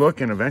 So be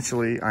looking.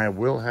 Eventually I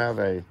will have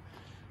a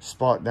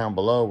spot down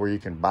below where you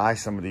can buy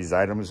some of these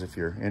items if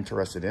you're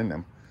interested in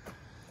them.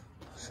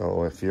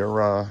 So if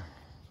you're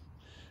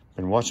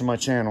been watching my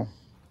channel,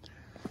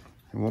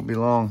 it won't be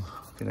long.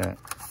 Look at that.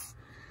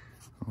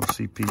 Little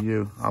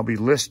CPU. I'll be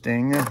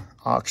listing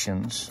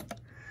auctions.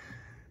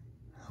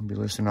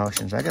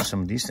 I got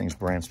some of these things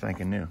brand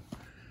spanking new.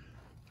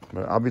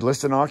 But I'll be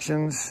listing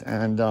auctions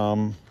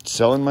and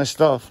selling my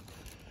stuff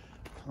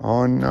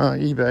on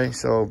eBay.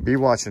 So be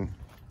watching.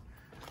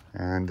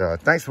 And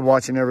thanks for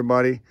watching,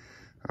 everybody.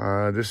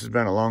 This has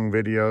been a long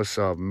video,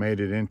 so I've made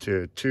it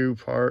into a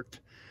two-part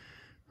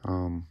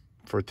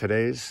for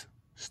today's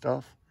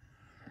stuff.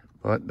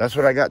 But that's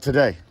what I got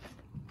today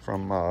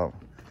from an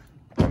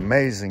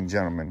amazing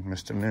gentleman,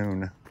 Mr.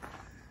 Noon,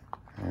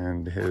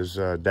 and his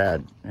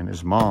dad and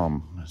his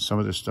mom. Some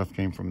of this stuff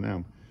came from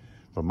them,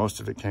 but most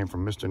of it came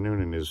from Mr.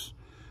 Noon and his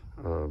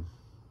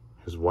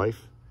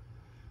wife.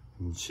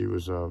 And she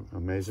was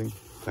amazing.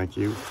 Thank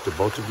you to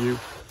both of you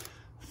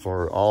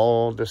for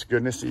all this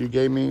goodness that you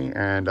gave me,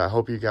 and I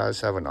hope you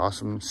guys have an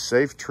awesome,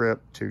 safe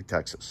trip to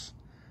Texas.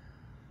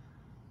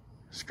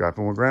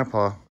 Scrapping with Grandpa.